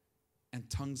 And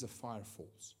tongues of fire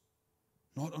falls.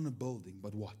 Not on a building,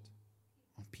 but what?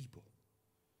 On people.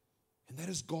 And that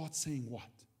is God saying what?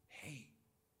 Hey,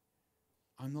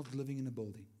 I'm not living in a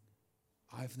building.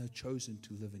 I have now chosen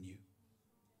to live in you.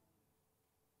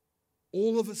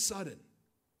 All of a sudden,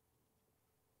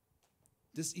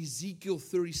 this Ezekiel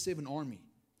 37 army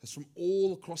that's from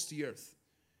all across the earth,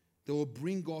 they will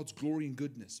bring God's glory and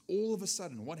goodness. All of a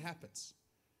sudden, what happens?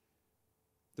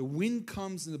 The wind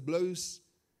comes and it blows,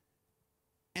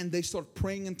 and they start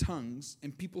praying in tongues,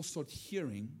 and people start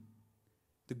hearing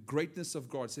the greatness of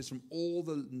God. It says from all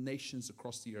the nations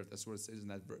across the earth. That's what it says in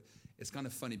that verse. It's kind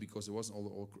of funny because it wasn't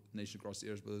all nations across the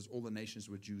earth, but it was all the nations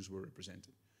where Jews were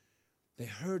represented. They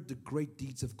heard the great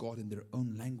deeds of God in their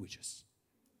own languages.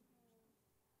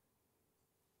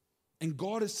 And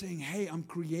God is saying, hey, I'm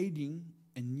creating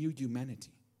a new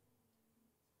humanity.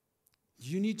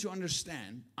 You need to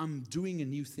understand, I'm doing a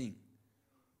new thing.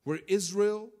 Where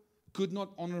Israel could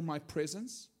not honor my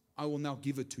presence, I will now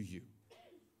give it to you.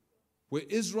 Where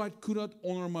Israel could not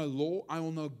honor my law, I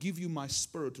will now give you my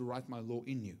Spirit to write my law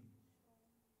in you.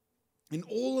 And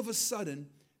all of a sudden,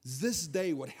 this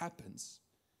day what happens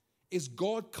is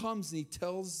God comes and He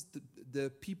tells the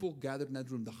people gathered in that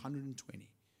room, the 120,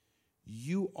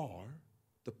 you are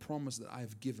the promise that I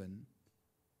have given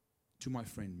to my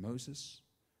friend Moses,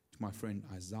 to my friend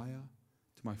Isaiah,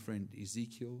 to my friend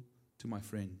Ezekiel, to my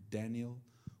friend Daniel.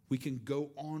 We can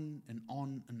go on and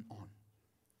on and on.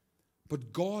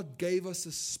 But God gave us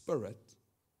a spirit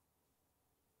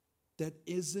that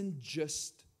isn't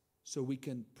just so we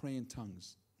can pray in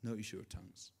tongues. No issue of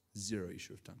tongues. Zero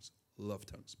issue of tongues. Love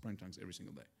tongues. Pray in tongues every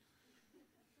single day.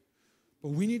 But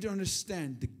we need to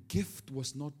understand the gift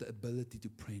was not the ability to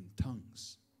pray in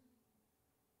tongues.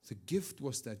 The gift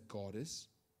was that God is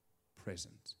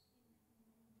present.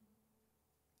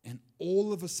 And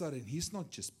all of a sudden, He's not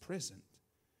just present.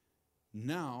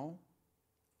 Now,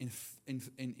 in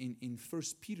 1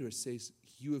 Peter it says,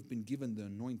 you have been given the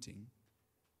anointing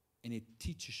and it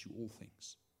teaches you all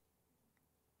things.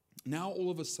 Now, all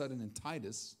of a sudden in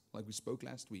Titus, like we spoke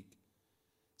last week,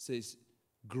 says,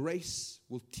 grace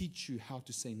will teach you how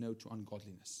to say no to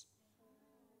ungodliness.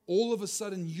 All of a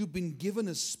sudden, you've been given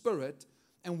a spirit,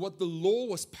 and what the law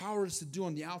was powerless to do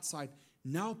on the outside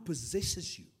now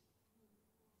possesses you.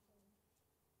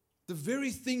 The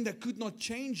very thing that could not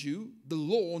change you, the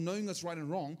law, knowing what's right and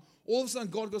wrong, all of a sudden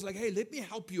God goes like, hey, let me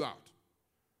help you out.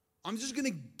 I'm just going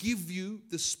to give you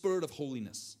the Spirit of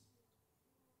holiness.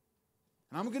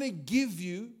 And I'm going to give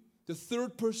you the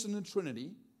third person in the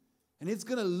Trinity, and it's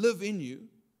going to live in you.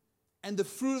 And the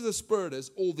fruit of the Spirit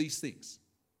is all these things.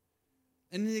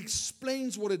 And it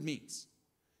explains what it means.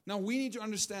 Now, we need to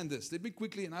understand this. Let me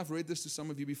quickly, and I've read this to some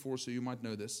of you before, so you might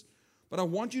know this. But I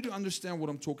want you to understand what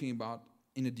I'm talking about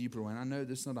in a deeper way. And I know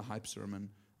this is not a hype sermon.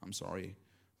 I'm sorry,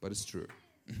 but it's true.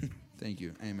 Thank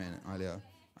you. Amen.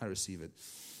 I receive it.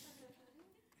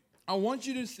 I want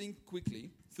you to think quickly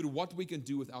through what we can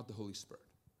do without the Holy Spirit.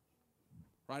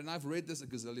 Right? And I've read this a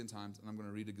gazillion times, and I'm going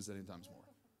to read it a gazillion times more.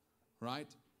 Right?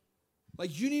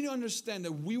 Like, you need to understand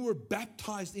that we were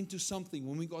baptized into something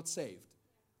when we got saved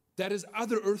that is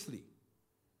other earthly.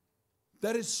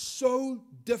 That is so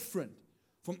different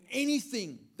from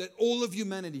anything that all of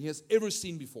humanity has ever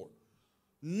seen before.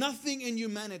 Nothing in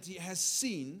humanity has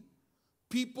seen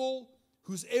people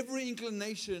whose every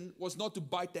inclination was not to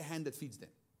bite the hand that feeds them.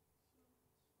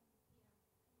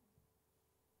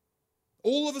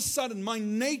 All of a sudden, my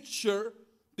nature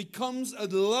becomes a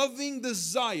loving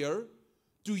desire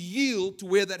to yield to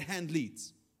where that hand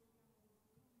leads.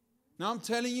 Now I'm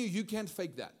telling you, you can't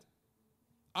fake that.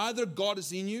 Either God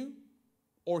is in you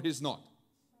or He's not.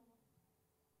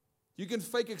 You can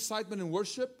fake excitement in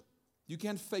worship. You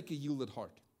can't fake a yielded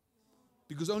heart.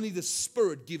 Because only the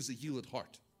Spirit gives a yielded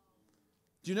heart.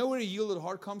 Do you know where a yielded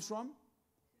heart comes from?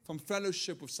 From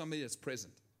fellowship with somebody that's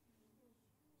present.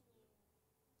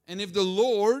 And if the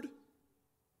Lord,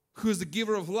 who is the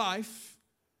giver of life,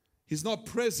 is not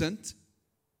present,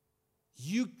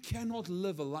 you cannot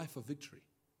live a life of victory.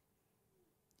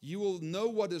 You will know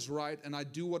what is right, and I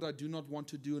do what I do not want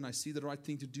to do, and I see the right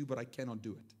thing to do, but I cannot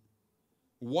do it.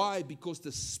 Why? Because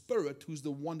the Spirit, who's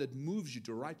the one that moves you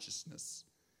to righteousness,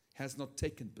 has not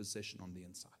taken possession on the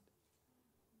inside.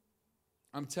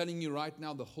 I'm telling you right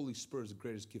now, the Holy Spirit is the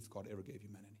greatest gift God ever gave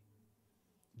humanity.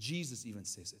 Jesus even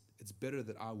says it. It's better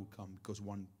that I will come because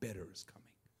one better is coming.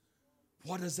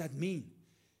 What does that mean?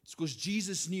 It's because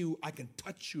Jesus knew, I can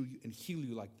touch you and heal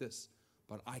you like this,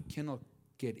 but I cannot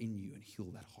get in you and heal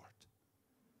that heart.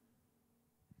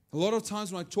 A lot of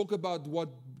times when I talk about what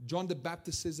John the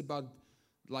Baptist says about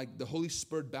like the Holy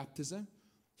Spirit baptism,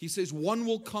 he says one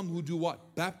will come who do what?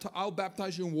 I'll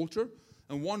baptize you in water,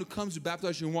 and one who comes to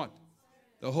baptize you in what?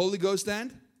 The Holy Ghost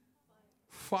and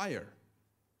fire.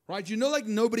 Right? You know, like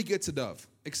nobody gets a dove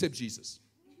except Jesus.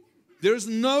 There's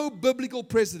no biblical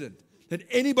precedent that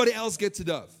anybody else gets a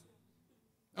dove.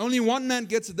 Only one man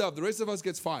gets a dove. The rest of us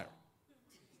gets fire.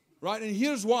 Right? And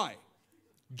here's why.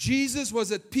 Jesus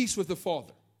was at peace with the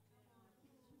Father.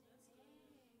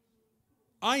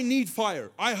 I need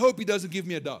fire. I hope He doesn't give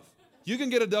me a dove. You can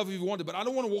get a dove if you want it, but I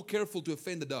don't want to walk careful to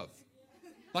offend the dove.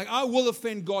 Like, I will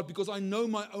offend God because I know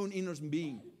my own inner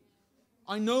being.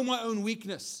 I know my own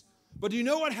weakness. But do you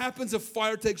know what happens if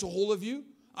fire takes a hold of you?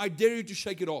 I dare you to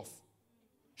shake it off.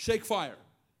 Shake fire.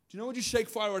 Do you know when you shake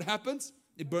fire, what happens?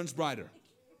 It burns brighter.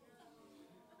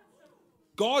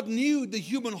 God knew the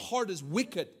human heart is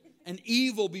wicked and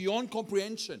evil beyond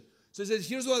comprehension. So He says,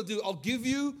 here's what I'll do. I'll give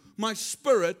you my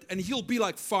Spirit and He'll be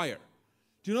like fire.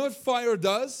 Do you know what fire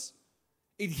does?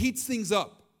 It heats things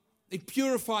up. It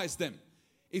purifies them.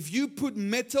 If you put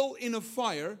metal in a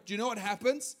fire, do you know what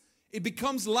happens? It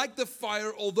becomes like the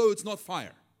fire, although it's not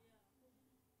fire.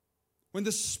 When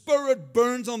the Spirit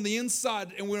burns on the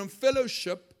inside and we're in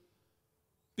fellowship,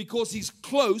 because He's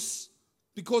close,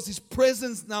 because His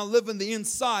presence now lives in the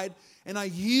inside, and I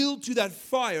yield to that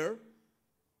fire,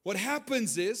 what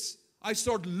happens is I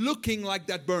start looking like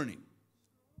that burning.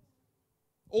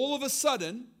 All of a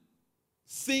sudden,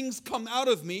 things come out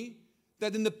of me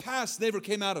that in the past never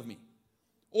came out of me.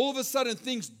 All of a sudden,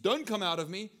 things don't come out of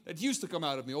me that used to come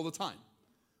out of me all the time.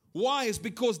 Why? It's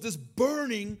because this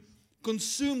burning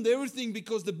consumed everything,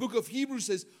 because the book of Hebrews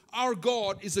says our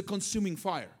God is a consuming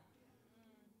fire.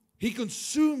 He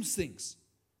consumes things.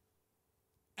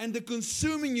 And the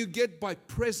consuming you get by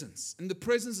presence. And the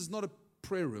presence is not a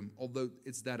prayer room, although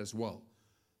it's that as well.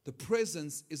 The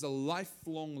presence is a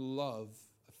lifelong love,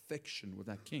 affection with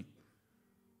that King.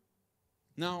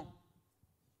 Now,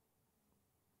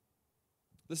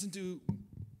 listen to,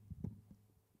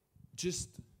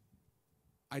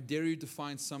 I dare you to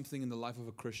find something in the life of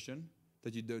a Christian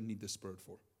that you don't need the Spirit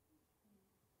for.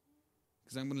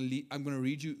 Because I'm going to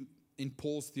read you in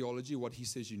Paul's theology what he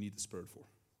says you need the Spirit for.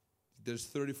 There's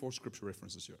 34 scripture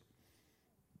references here.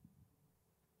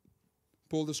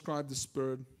 Paul described the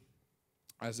Spirit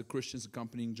as a Christian's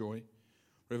accompanying joy.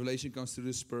 Revelation comes through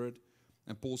the Spirit,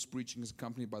 and Paul's preaching is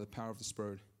accompanied by the power of the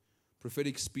Spirit.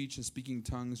 Prophetic speech and speaking in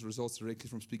tongues results directly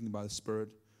from speaking by the Spirit.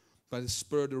 By the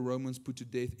Spirit, the Romans put to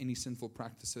death any sinful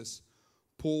practices.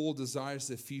 Paul desires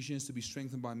the Ephesians to be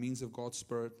strengthened by means of God's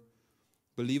Spirit.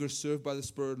 Believers served by the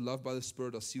Spirit, loved by the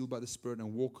Spirit, are sealed by the Spirit,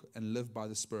 and walk and live by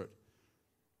the Spirit.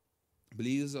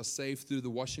 Believers are saved through the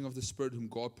washing of the Spirit whom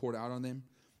God poured out on them.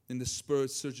 Then the Spirit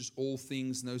searches all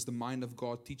things, knows the mind of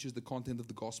God, teaches the content of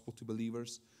the gospel to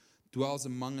believers. dwells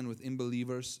among and with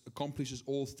unbelievers, accomplishes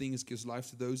all things, gives life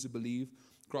to those who believe,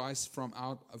 cries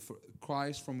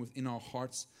from within our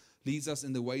hearts, leads us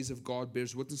in the ways of God,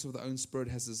 bears witness of the own Spirit,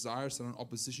 has desires that are in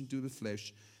opposition to the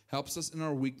flesh, helps us in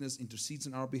our weakness, intercedes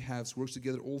in our behalf, works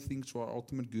together all things for our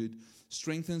ultimate good,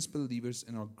 strengthens believers,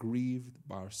 and are grieved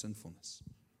by our sinfulness.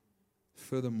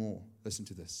 Furthermore, listen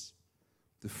to this.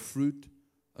 The fruit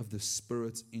of the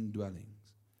Spirit's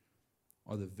indwellings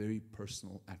are the very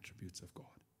personal attributes of God.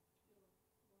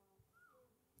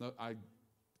 Now,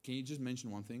 can you just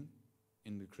mention one thing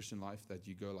in the Christian life that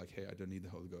you go like, hey, I don't need the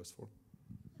Holy Ghost for?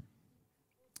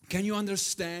 Can you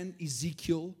understand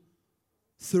Ezekiel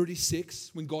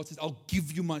 36 when God says, I'll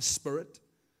give you my Spirit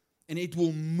and it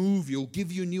will move you. It'll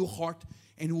give you a new heart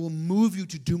and it will move you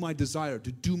to do my desire,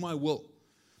 to do my will.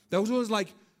 That was always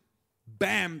like,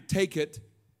 bam, take it.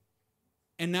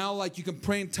 And now like you can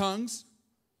pray in tongues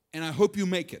and I hope you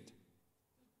make it.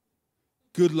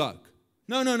 Good luck.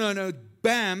 No.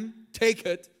 Bam, take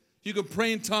it. You can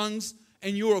pray in tongues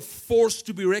and you're a force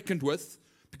to be reckoned with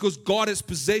because God has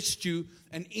possessed you,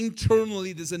 and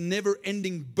internally there's a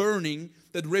never-ending burning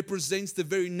that represents the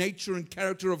very nature and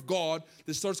character of God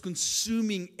that starts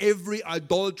consuming every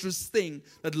idolatrous thing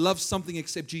that loves something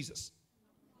except Jesus.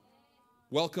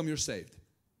 Welcome, you're saved.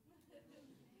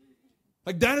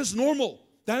 Like that is normal.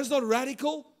 That is not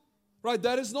radical, right?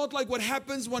 That is not like what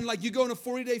happens when like you go on a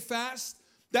 40-day fast.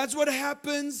 That's what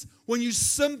happens when you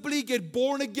simply get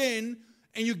born again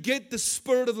and you get the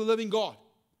Spirit of the living God.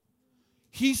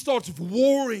 He starts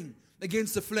warring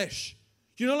against the flesh.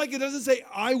 You know, like it doesn't say,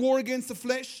 I war against the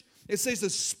flesh. It says the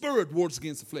Spirit wars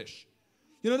against the flesh.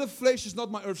 You know, the flesh is not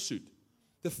my earth suit.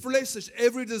 The flesh is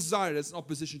every desire that's in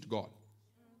opposition to God.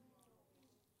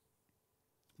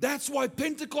 That's why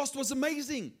Pentecost was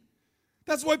amazing.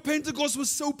 That's why Pentecost was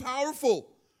so powerful.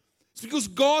 It's because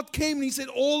God came and He said,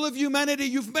 all of humanity,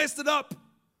 you've messed it up.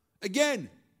 Again.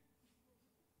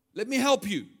 Let me help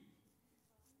you.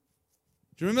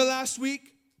 Do you remember last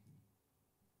week?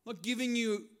 I'm not giving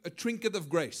you a trinket of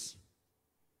grace.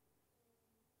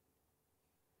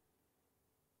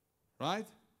 Right?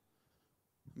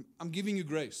 I'm giving you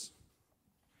grace.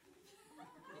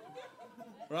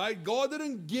 Right? God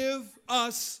didn't give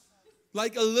us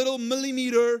like a little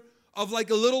millimeter of like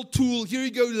a little tool. Here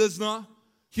you go, listener.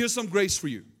 Here's some grace for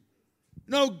you.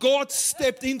 No, God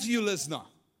stepped into you, listener.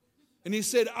 And He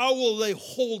said, I will lay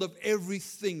hold of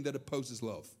everything that opposes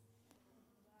love.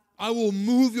 I will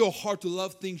move your heart to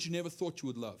love things you never thought you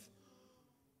would love.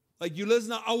 Like you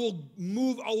listener, I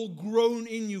will groan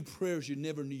in you prayers you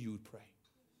never knew you would pray.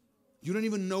 You don't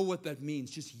even know what that means.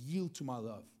 Just yield to my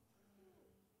love.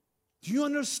 Do you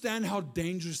understand how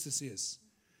dangerous this is?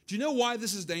 Do you know why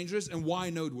this is dangerous and why I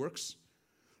know it works?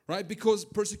 Right? Because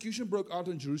persecution broke out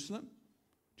in Jerusalem.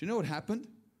 Do you know what happened?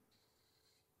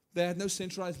 They had no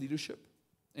centralized leadership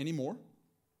anymore.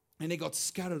 And they got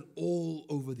scattered all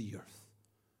over the earth.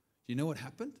 Do you know what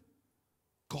happened?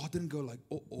 God didn't go like,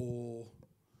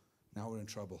 now we're in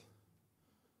trouble.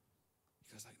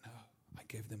 He goes like, no, I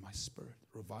gave them my Spirit.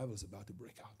 Revival is about to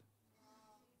break out.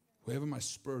 Wherever my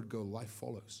Spirit go, life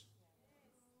follows.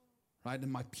 Right?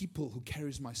 And my people who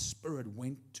carries my Spirit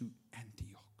went to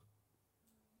Antioch.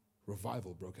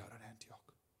 Revival broke out at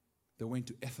Antioch. They went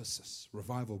to Ephesus.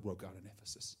 Revival broke out in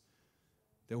Ephesus.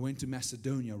 They went to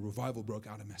Macedonia. Revival broke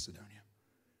out in Macedonia.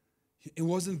 It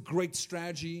wasn't great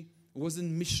strategy. It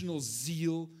wasn't missional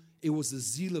zeal. It was the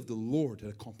zeal of the Lord that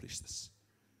accomplished this.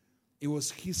 It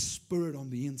was His Spirit on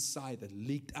the inside that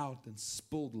leaked out and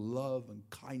spilled love and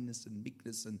kindness and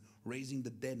meekness and raising the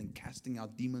dead and casting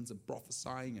out demons and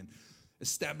prophesying and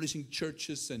establishing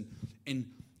churches. And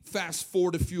fast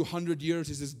forward a few hundred years,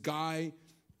 there's this guy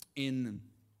in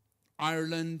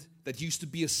Ireland that used to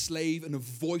be a slave, and a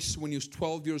voice when he was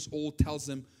 12 years old tells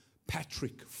him,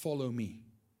 Patrick, follow me.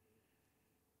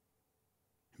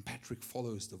 And Patrick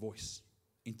follows the voice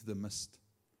into the mist.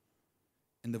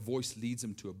 And the voice leads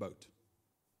him to a boat.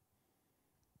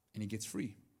 And he gets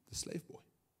free, the slave boy.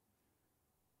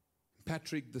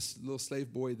 Patrick, this little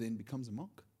slave boy, then becomes a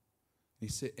monk. And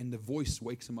he said, and the voice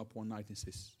wakes him up one night and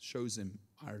says, shows him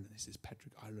Ireland. He says,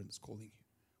 Patrick, Ireland is calling you.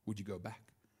 Would you go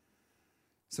back?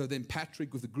 So then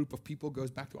Patrick, with a group of people, goes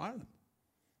back to Ireland,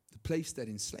 the place that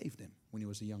enslaved him when he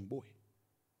was a young boy.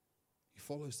 He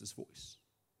follows this voice.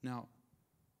 Now,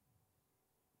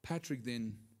 Patrick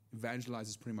then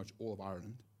evangelizes pretty much all of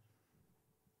Ireland.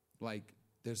 Like,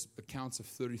 there's accounts of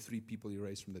 33 people he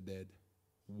raised from the dead.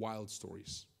 Wild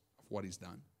stories of what he's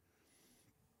done.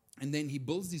 And then he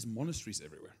builds these monasteries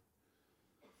everywhere.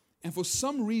 And for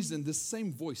some reason, this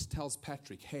same voice tells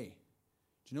Patrick, hey,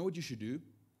 do you know what you should do?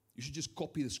 You should just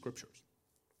copy the scriptures.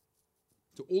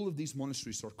 So all of these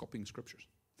monasteries start copying scriptures.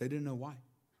 They didn't know why.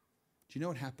 Do you know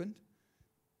what happened?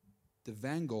 The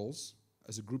Vandals,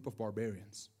 as a group of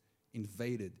barbarians,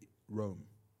 invaded Rome.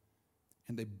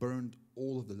 And they burned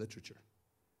all of the literature.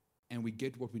 And we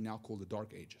get what we now call the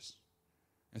Dark Ages.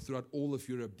 And throughout all of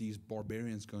Europe, these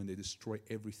barbarians go and they destroy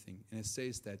everything. And it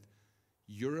says that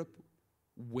Europe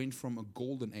went from a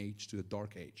golden age to a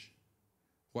dark age.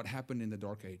 What happened in the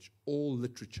dark age? All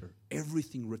literature,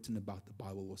 everything written about the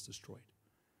Bible was destroyed.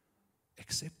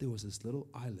 Except there was this little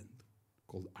island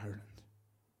called Ireland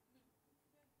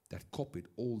that copied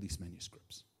all these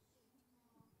manuscripts.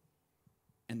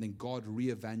 And then God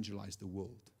re-evangelized the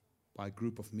world by a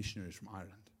group of missionaries from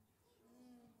Ireland.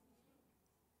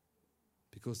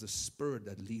 Because the Spirit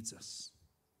that leads us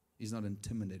is not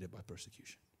intimidated by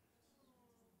persecution.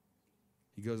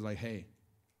 He goes like, hey,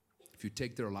 if you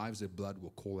take their lives, their blood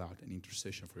will call out an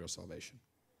intercession for your salvation.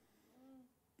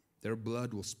 Their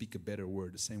blood will speak a better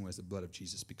word, the same way as the blood of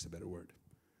Jesus speaks a better word.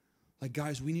 Like,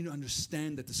 guys, we need to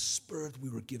understand that the Spirit we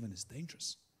were given is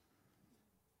dangerous.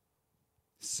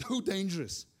 So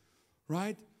dangerous,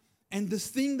 right? And the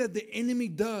thing that the enemy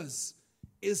does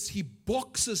is he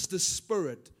boxes the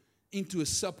Spirit into a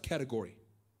subcategory.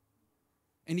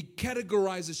 And he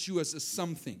categorizes you as a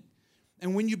something.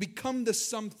 And when you become the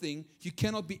something, you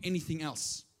cannot be anything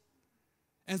else.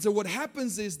 And so what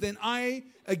happens is then I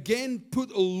again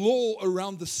put a law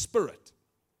around the Spirit.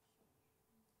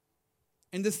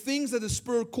 And the things that the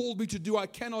Spirit called me to do, I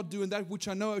cannot do. And that which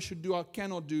I know I should do, I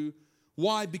cannot do.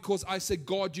 Why? Because I said,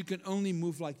 God, you can only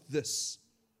move like this.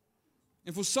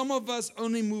 And for some of us,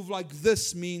 only move like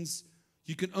this means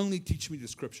you can only teach me the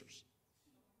scriptures.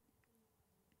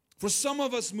 For some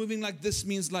of us, moving like this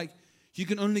means like you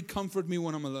can only comfort me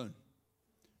when I'm alone.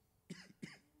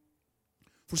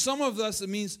 For some of us, it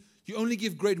means you only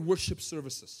give great worship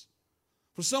services.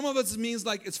 For some of us, it means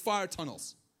like it's fire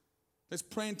tunnels. Let's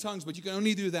pray in tongues, but you can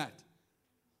only do that.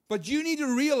 But you need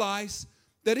to realize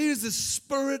that it is the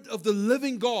Spirit of the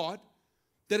living God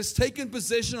that has taken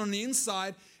possession on the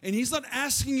inside, and He's not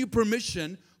asking you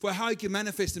permission for how He can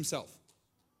manifest Himself.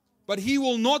 But He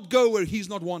will not go where He's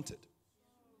not wanted.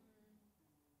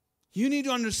 You need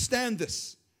to understand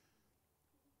this.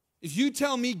 If you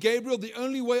tell me, Gabriel, the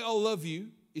only way I'll love you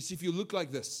is if you look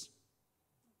like this.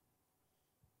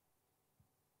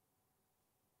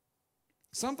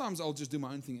 Sometimes I'll just do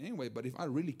my own thing anyway, but if I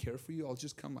really care for you, I'll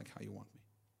just come like how you want me.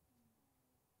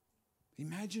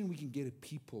 Imagine we can get a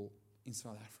people in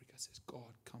South Africa that says,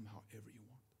 God, come however you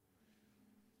want.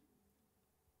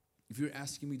 If you're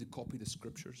asking me to copy the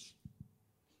scriptures,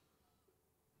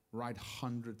 write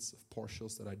hundreds of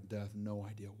partials that I have no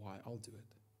idea why, I'll do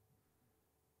it.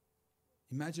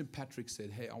 Imagine Patrick said,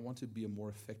 hey, I want to be a more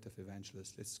effective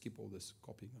evangelist. Let's skip all this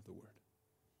copying of the word.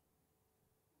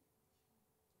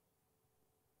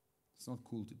 It's not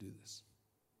cool to do this.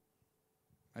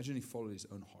 Imagine he followed his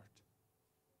own heart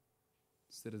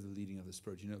instead of the leading of the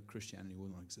Spirit. You know, Christianity will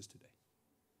not exist today.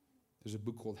 There's a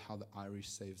book called How the Irish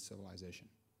Saved Civilization.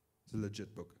 It's a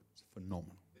legit book. It's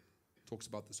phenomenal. It talks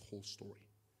about this whole story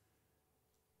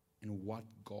and what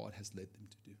God has led them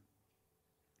to do.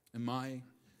 And my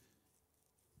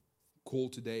call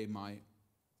today, my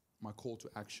call to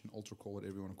action, altar call,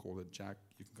 whatever you want to call it, Jack,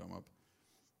 you can come up,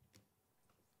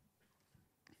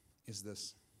 is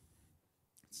this.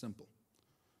 It's simple.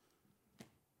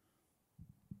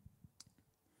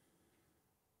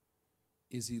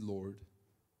 Is He Lord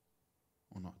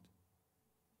or not?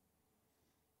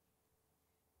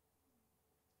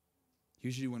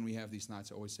 Usually when we have these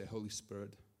nights, I always say, Holy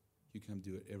Spirit, you can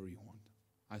do whatever you want.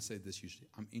 I say this usually,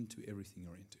 I'm into everything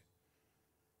you're into.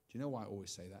 Do you know why I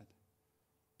always say that?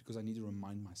 Because I need to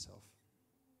remind myself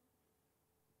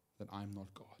that I'm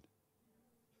not God.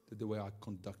 That the way I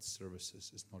conduct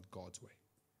services is not God's way.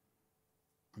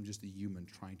 I'm just a human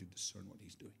trying to discern what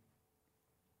He's doing.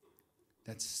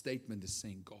 That statement is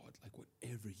saying, God, like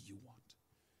whatever you want.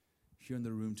 If you're in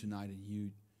the room tonight and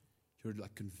you're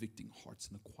like convicting hearts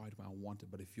in a quiet way, I want it.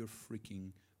 But if you're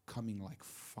freaking coming like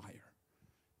fire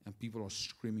and people are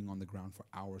screaming on the ground for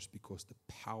hours because the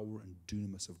power and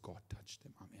dunamis of God touched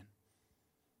them, I'm in.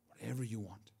 Whatever you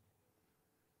want.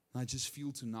 And I just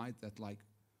feel tonight that like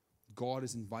God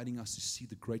is inviting us to see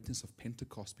the greatness of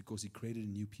Pentecost because He created a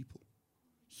new people.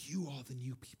 You are the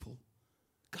new people.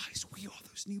 Guys, we are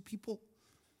those new people.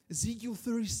 Ezekiel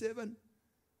 37,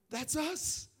 that's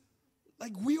us.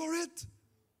 Like we are it.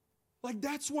 Like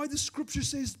that's why the scripture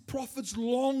says prophets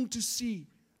long to see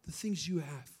the things you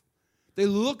have. They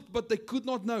looked, but they could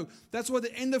not know. That's why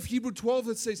the end of Hebrew 12,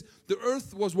 it says the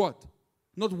earth was what?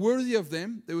 Not worthy of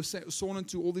them. They were sown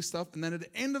into all this stuff. And then at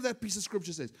the end of that piece of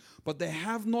scripture says, but they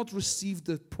have not received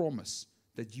the promise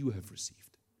that you have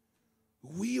received.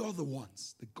 We are the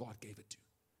ones that God gave it to.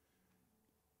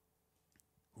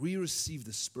 We receive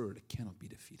the Spirit that cannot be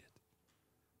defeated.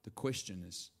 The question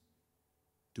is,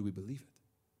 do we believe it?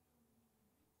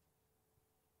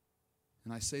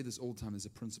 And I say this all the time as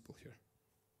a principle here.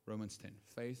 Romans 10.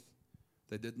 Faith,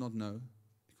 they did not know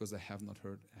because they have not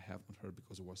heard. I have not heard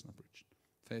because it was not preached.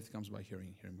 Faith comes by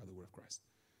hearing, hearing by the word of Christ.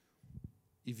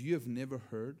 If you have never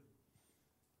heard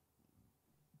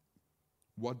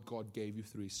what God gave you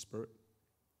through His Spirit,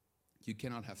 you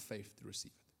cannot have faith to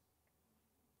receive it.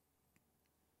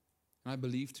 And I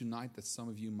believe tonight that some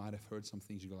of you might have heard some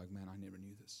things. You go like, man, I never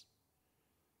knew this.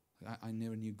 I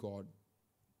never knew God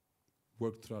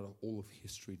worked throughout all of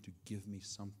history to give me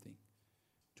something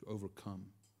to overcome,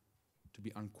 to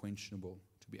be unquenchable,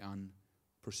 to be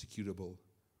unpersecutable.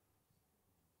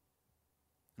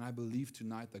 And I believe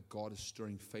tonight that God is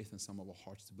stirring faith in some of our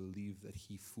hearts to believe that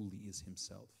He fully is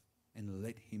Himself and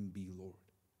let Him be Lord.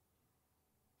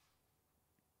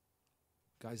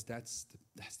 Guys, that's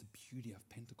the beauty of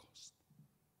Pentecost.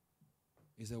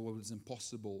 Is that what was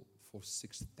impossible for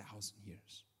 6,000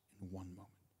 years in one moment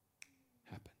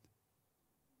happened.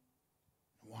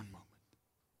 In one moment,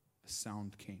 a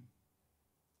sound came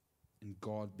and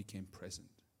God became present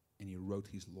and He wrote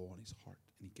His law on His heart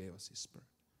and He gave us His Spirit.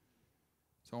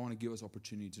 So I want to give us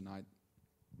opportunity tonight.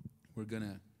 We're going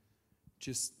to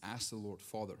just ask the Lord,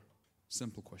 Father,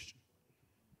 simple question.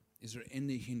 Is there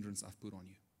any hindrance I've put on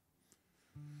you?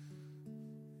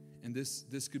 And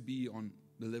this could be on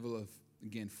the level of,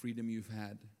 again, freedom you've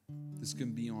had. This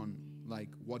can be on like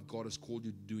what God has called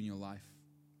you to do in your life,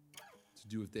 to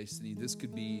do with destiny. This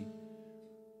could be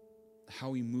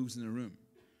how He moves in a room.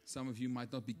 Some of you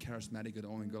might not be charismatic at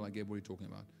all and go like, Gabriel, what are you talking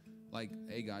about? Like,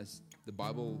 hey guys, the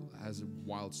Bible has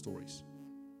wild stories.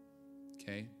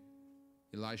 Okay?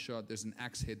 Elisha, there's an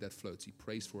axe head that floats. He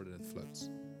prays for it and it floats.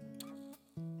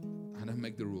 I don't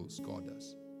make the rules. God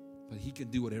does. But He can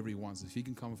do whatever He wants. If He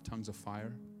can come with tongues of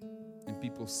fire and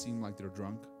people seem like they're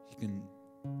drunk, He can.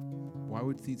 Why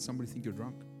would somebody think you're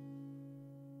drunk?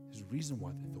 There's a reason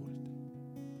why they thought it.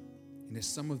 And there's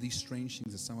some of these strange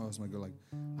things that some of us might go like,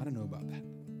 I don't know about that.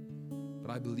 But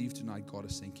I believe tonight God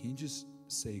is saying, can you just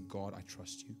say, God, I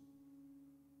trust you.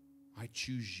 I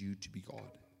choose you to be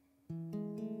God.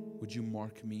 Would you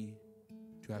mark me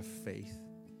to have faith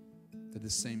that the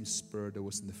same Spirit that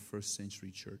was in the first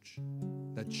century church,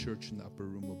 that church in the upper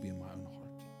room will be in my own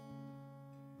heart,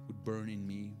 would burn in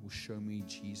me, will show me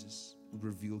Jesus, would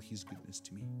reveal His goodness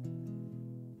to me.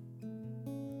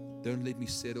 Don't let me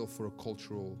settle for a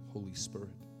cultural Holy Spirit.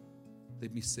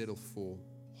 Let me settle for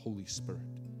Holy Spirit.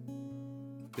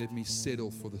 Let me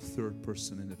settle for the third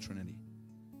person in the Trinity,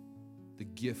 the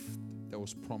gift that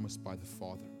was promised by the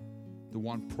Father, the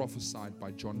one prophesied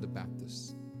by John the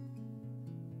Baptist.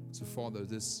 So Father,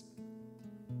 this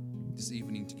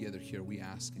evening together here, we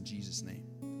ask in Jesus' name,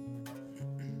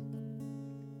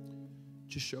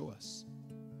 just show us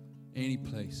any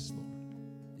place, Lord,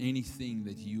 anything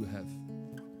that you have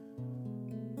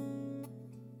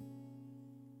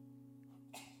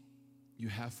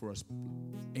for us,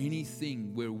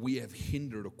 anything where we have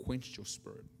hindered or quenched your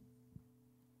Spirit.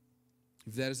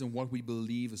 If that isn't what we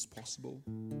believe is possible,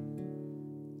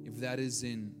 if that is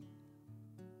in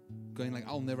going like,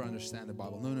 I'll never understand the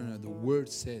Bible. No. The Word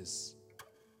says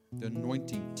the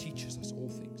anointing teaches us all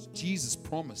things. Jesus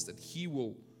promised that He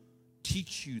will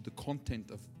teach you the content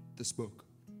of this book.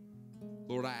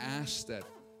 Lord, I ask that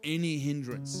any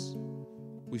hindrance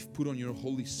we've put on your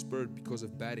Holy Spirit because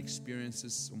of bad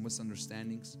experiences or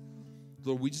misunderstandings,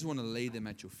 Lord, we just want to lay them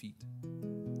at your feet.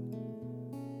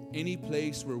 Any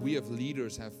place where we have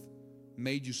leaders have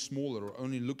made you smaller or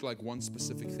only look like one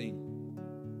specific thing,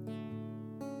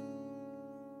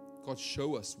 God,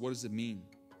 show us, what does it mean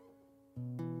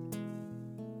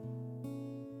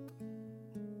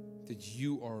that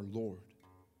you are Lord?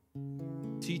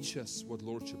 Teach us what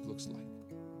Lordship looks like.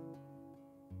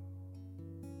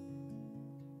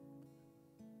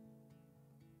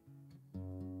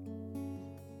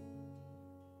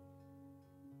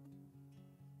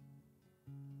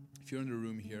 If you're in the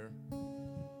room here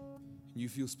and you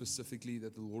feel specifically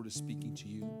that the Lord is speaking to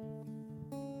you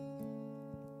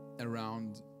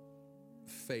around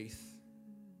faith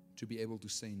to be able to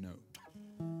say no,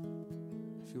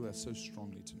 I feel that so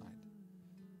strongly tonight.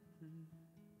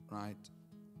 Right?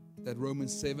 That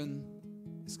Romans 7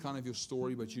 is kind of your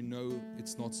story, but you know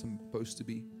it's not supposed to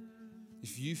be.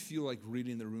 If you feel like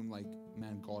really in the room like,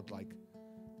 man, God, like,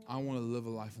 I want to live a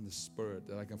life in the Spirit,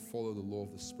 that I can follow the law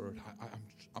of the Spirit.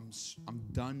 I'm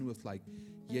done with like,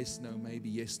 yes, no, maybe,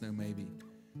 yes, no, maybe.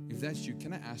 If that's you,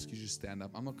 can I ask you to stand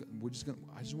up? I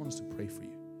just want us to pray for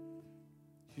you.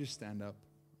 You just stand up.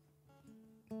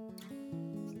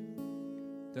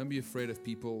 Don't be afraid of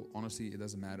people. Honestly, it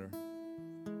doesn't matter.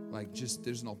 Like, just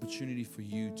there's an opportunity for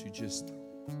you to just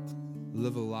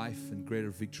live a life in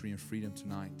greater victory and freedom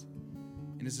tonight.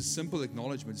 And it's a simple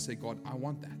acknowledgement to say, God, I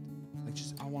want that. Like,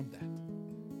 just, I want that.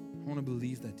 I want to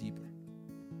believe that deeper.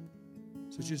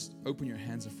 So just open your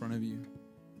hands in front of you,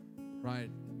 right?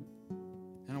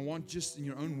 And I want, just in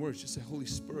your own words, just say, Holy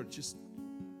Spirit, just,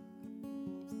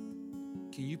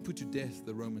 can you put to death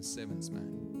the Roman 7s,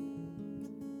 man?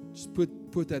 Just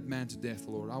put that man to death,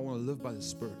 Lord. I want to live by the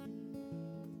Spirit.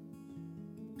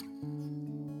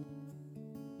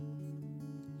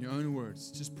 In your own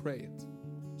words, just pray it.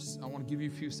 I want to give you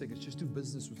a few seconds. Just do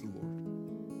business with the Lord.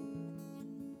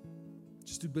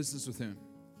 Just do business with Him.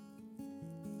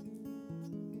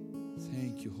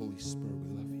 Thank you, Holy Spirit. We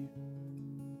love you.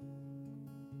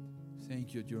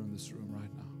 Thank you that you're in this room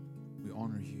right now. We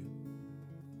honor you.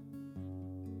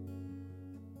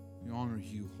 We honor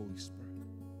you, Holy Spirit.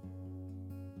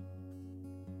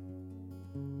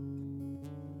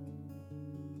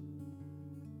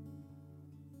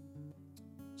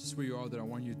 Just where you are there, I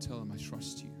want you to tell Him, I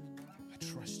trust you. I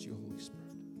trust you, Holy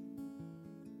Spirit.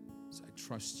 So I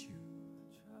trust you.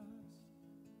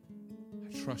 I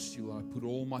trust you, Lord. I put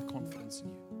all my confidence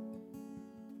in you.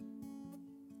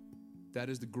 That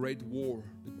is the great war.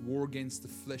 The war against the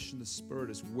flesh and the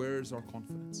spirit is, where is our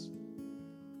confidence?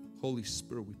 Holy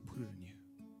Spirit, we put it in you.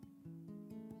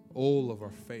 All of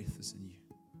our faith is in you.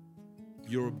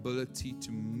 Your ability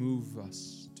to move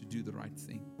us to do the right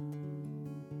thing.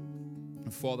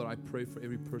 And Father, I pray for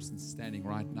every person standing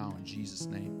right now in Jesus'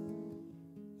 name.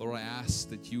 Lord, I ask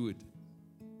that you would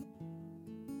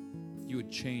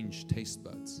change taste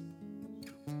buds.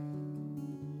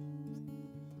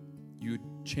 You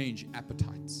would change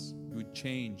appetites. You would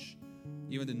change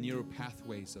even the neural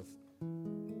pathways of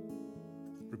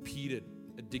repeated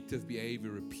addictive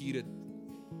behavior, repeated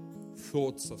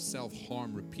thoughts of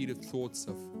self-harm, repeated thoughts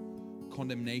of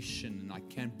condemnation, and I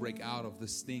can't break out of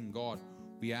this thing. God,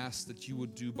 we ask that you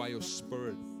would do by your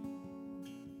Spirit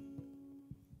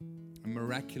a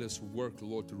miraculous work,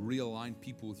 Lord, to realign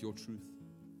people with your truth.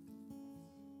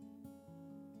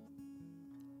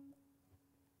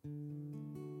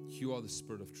 You are the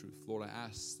Spirit of truth. Lord, I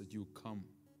ask that you would come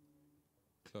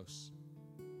close.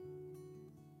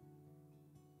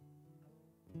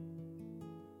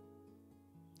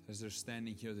 As they're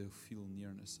standing here, they'll feel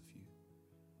nearness of you.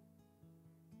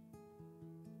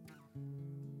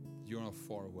 You're not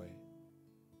far away.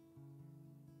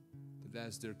 That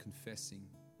as they're confessing,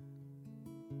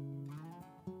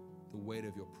 the weight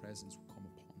of your presence will come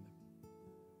upon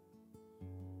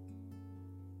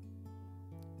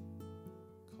them.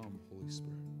 Come, Holy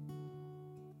Spirit.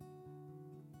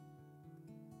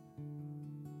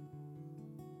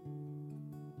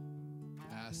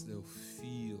 As they'll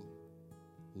feel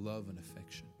love and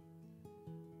affection.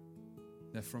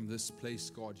 That from this place,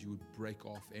 God, you would break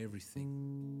off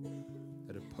everything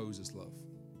that opposes love.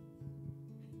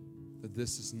 That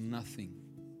this is nothing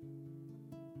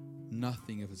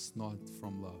if it's not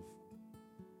from love.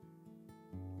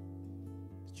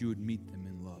 That you would meet them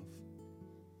in love.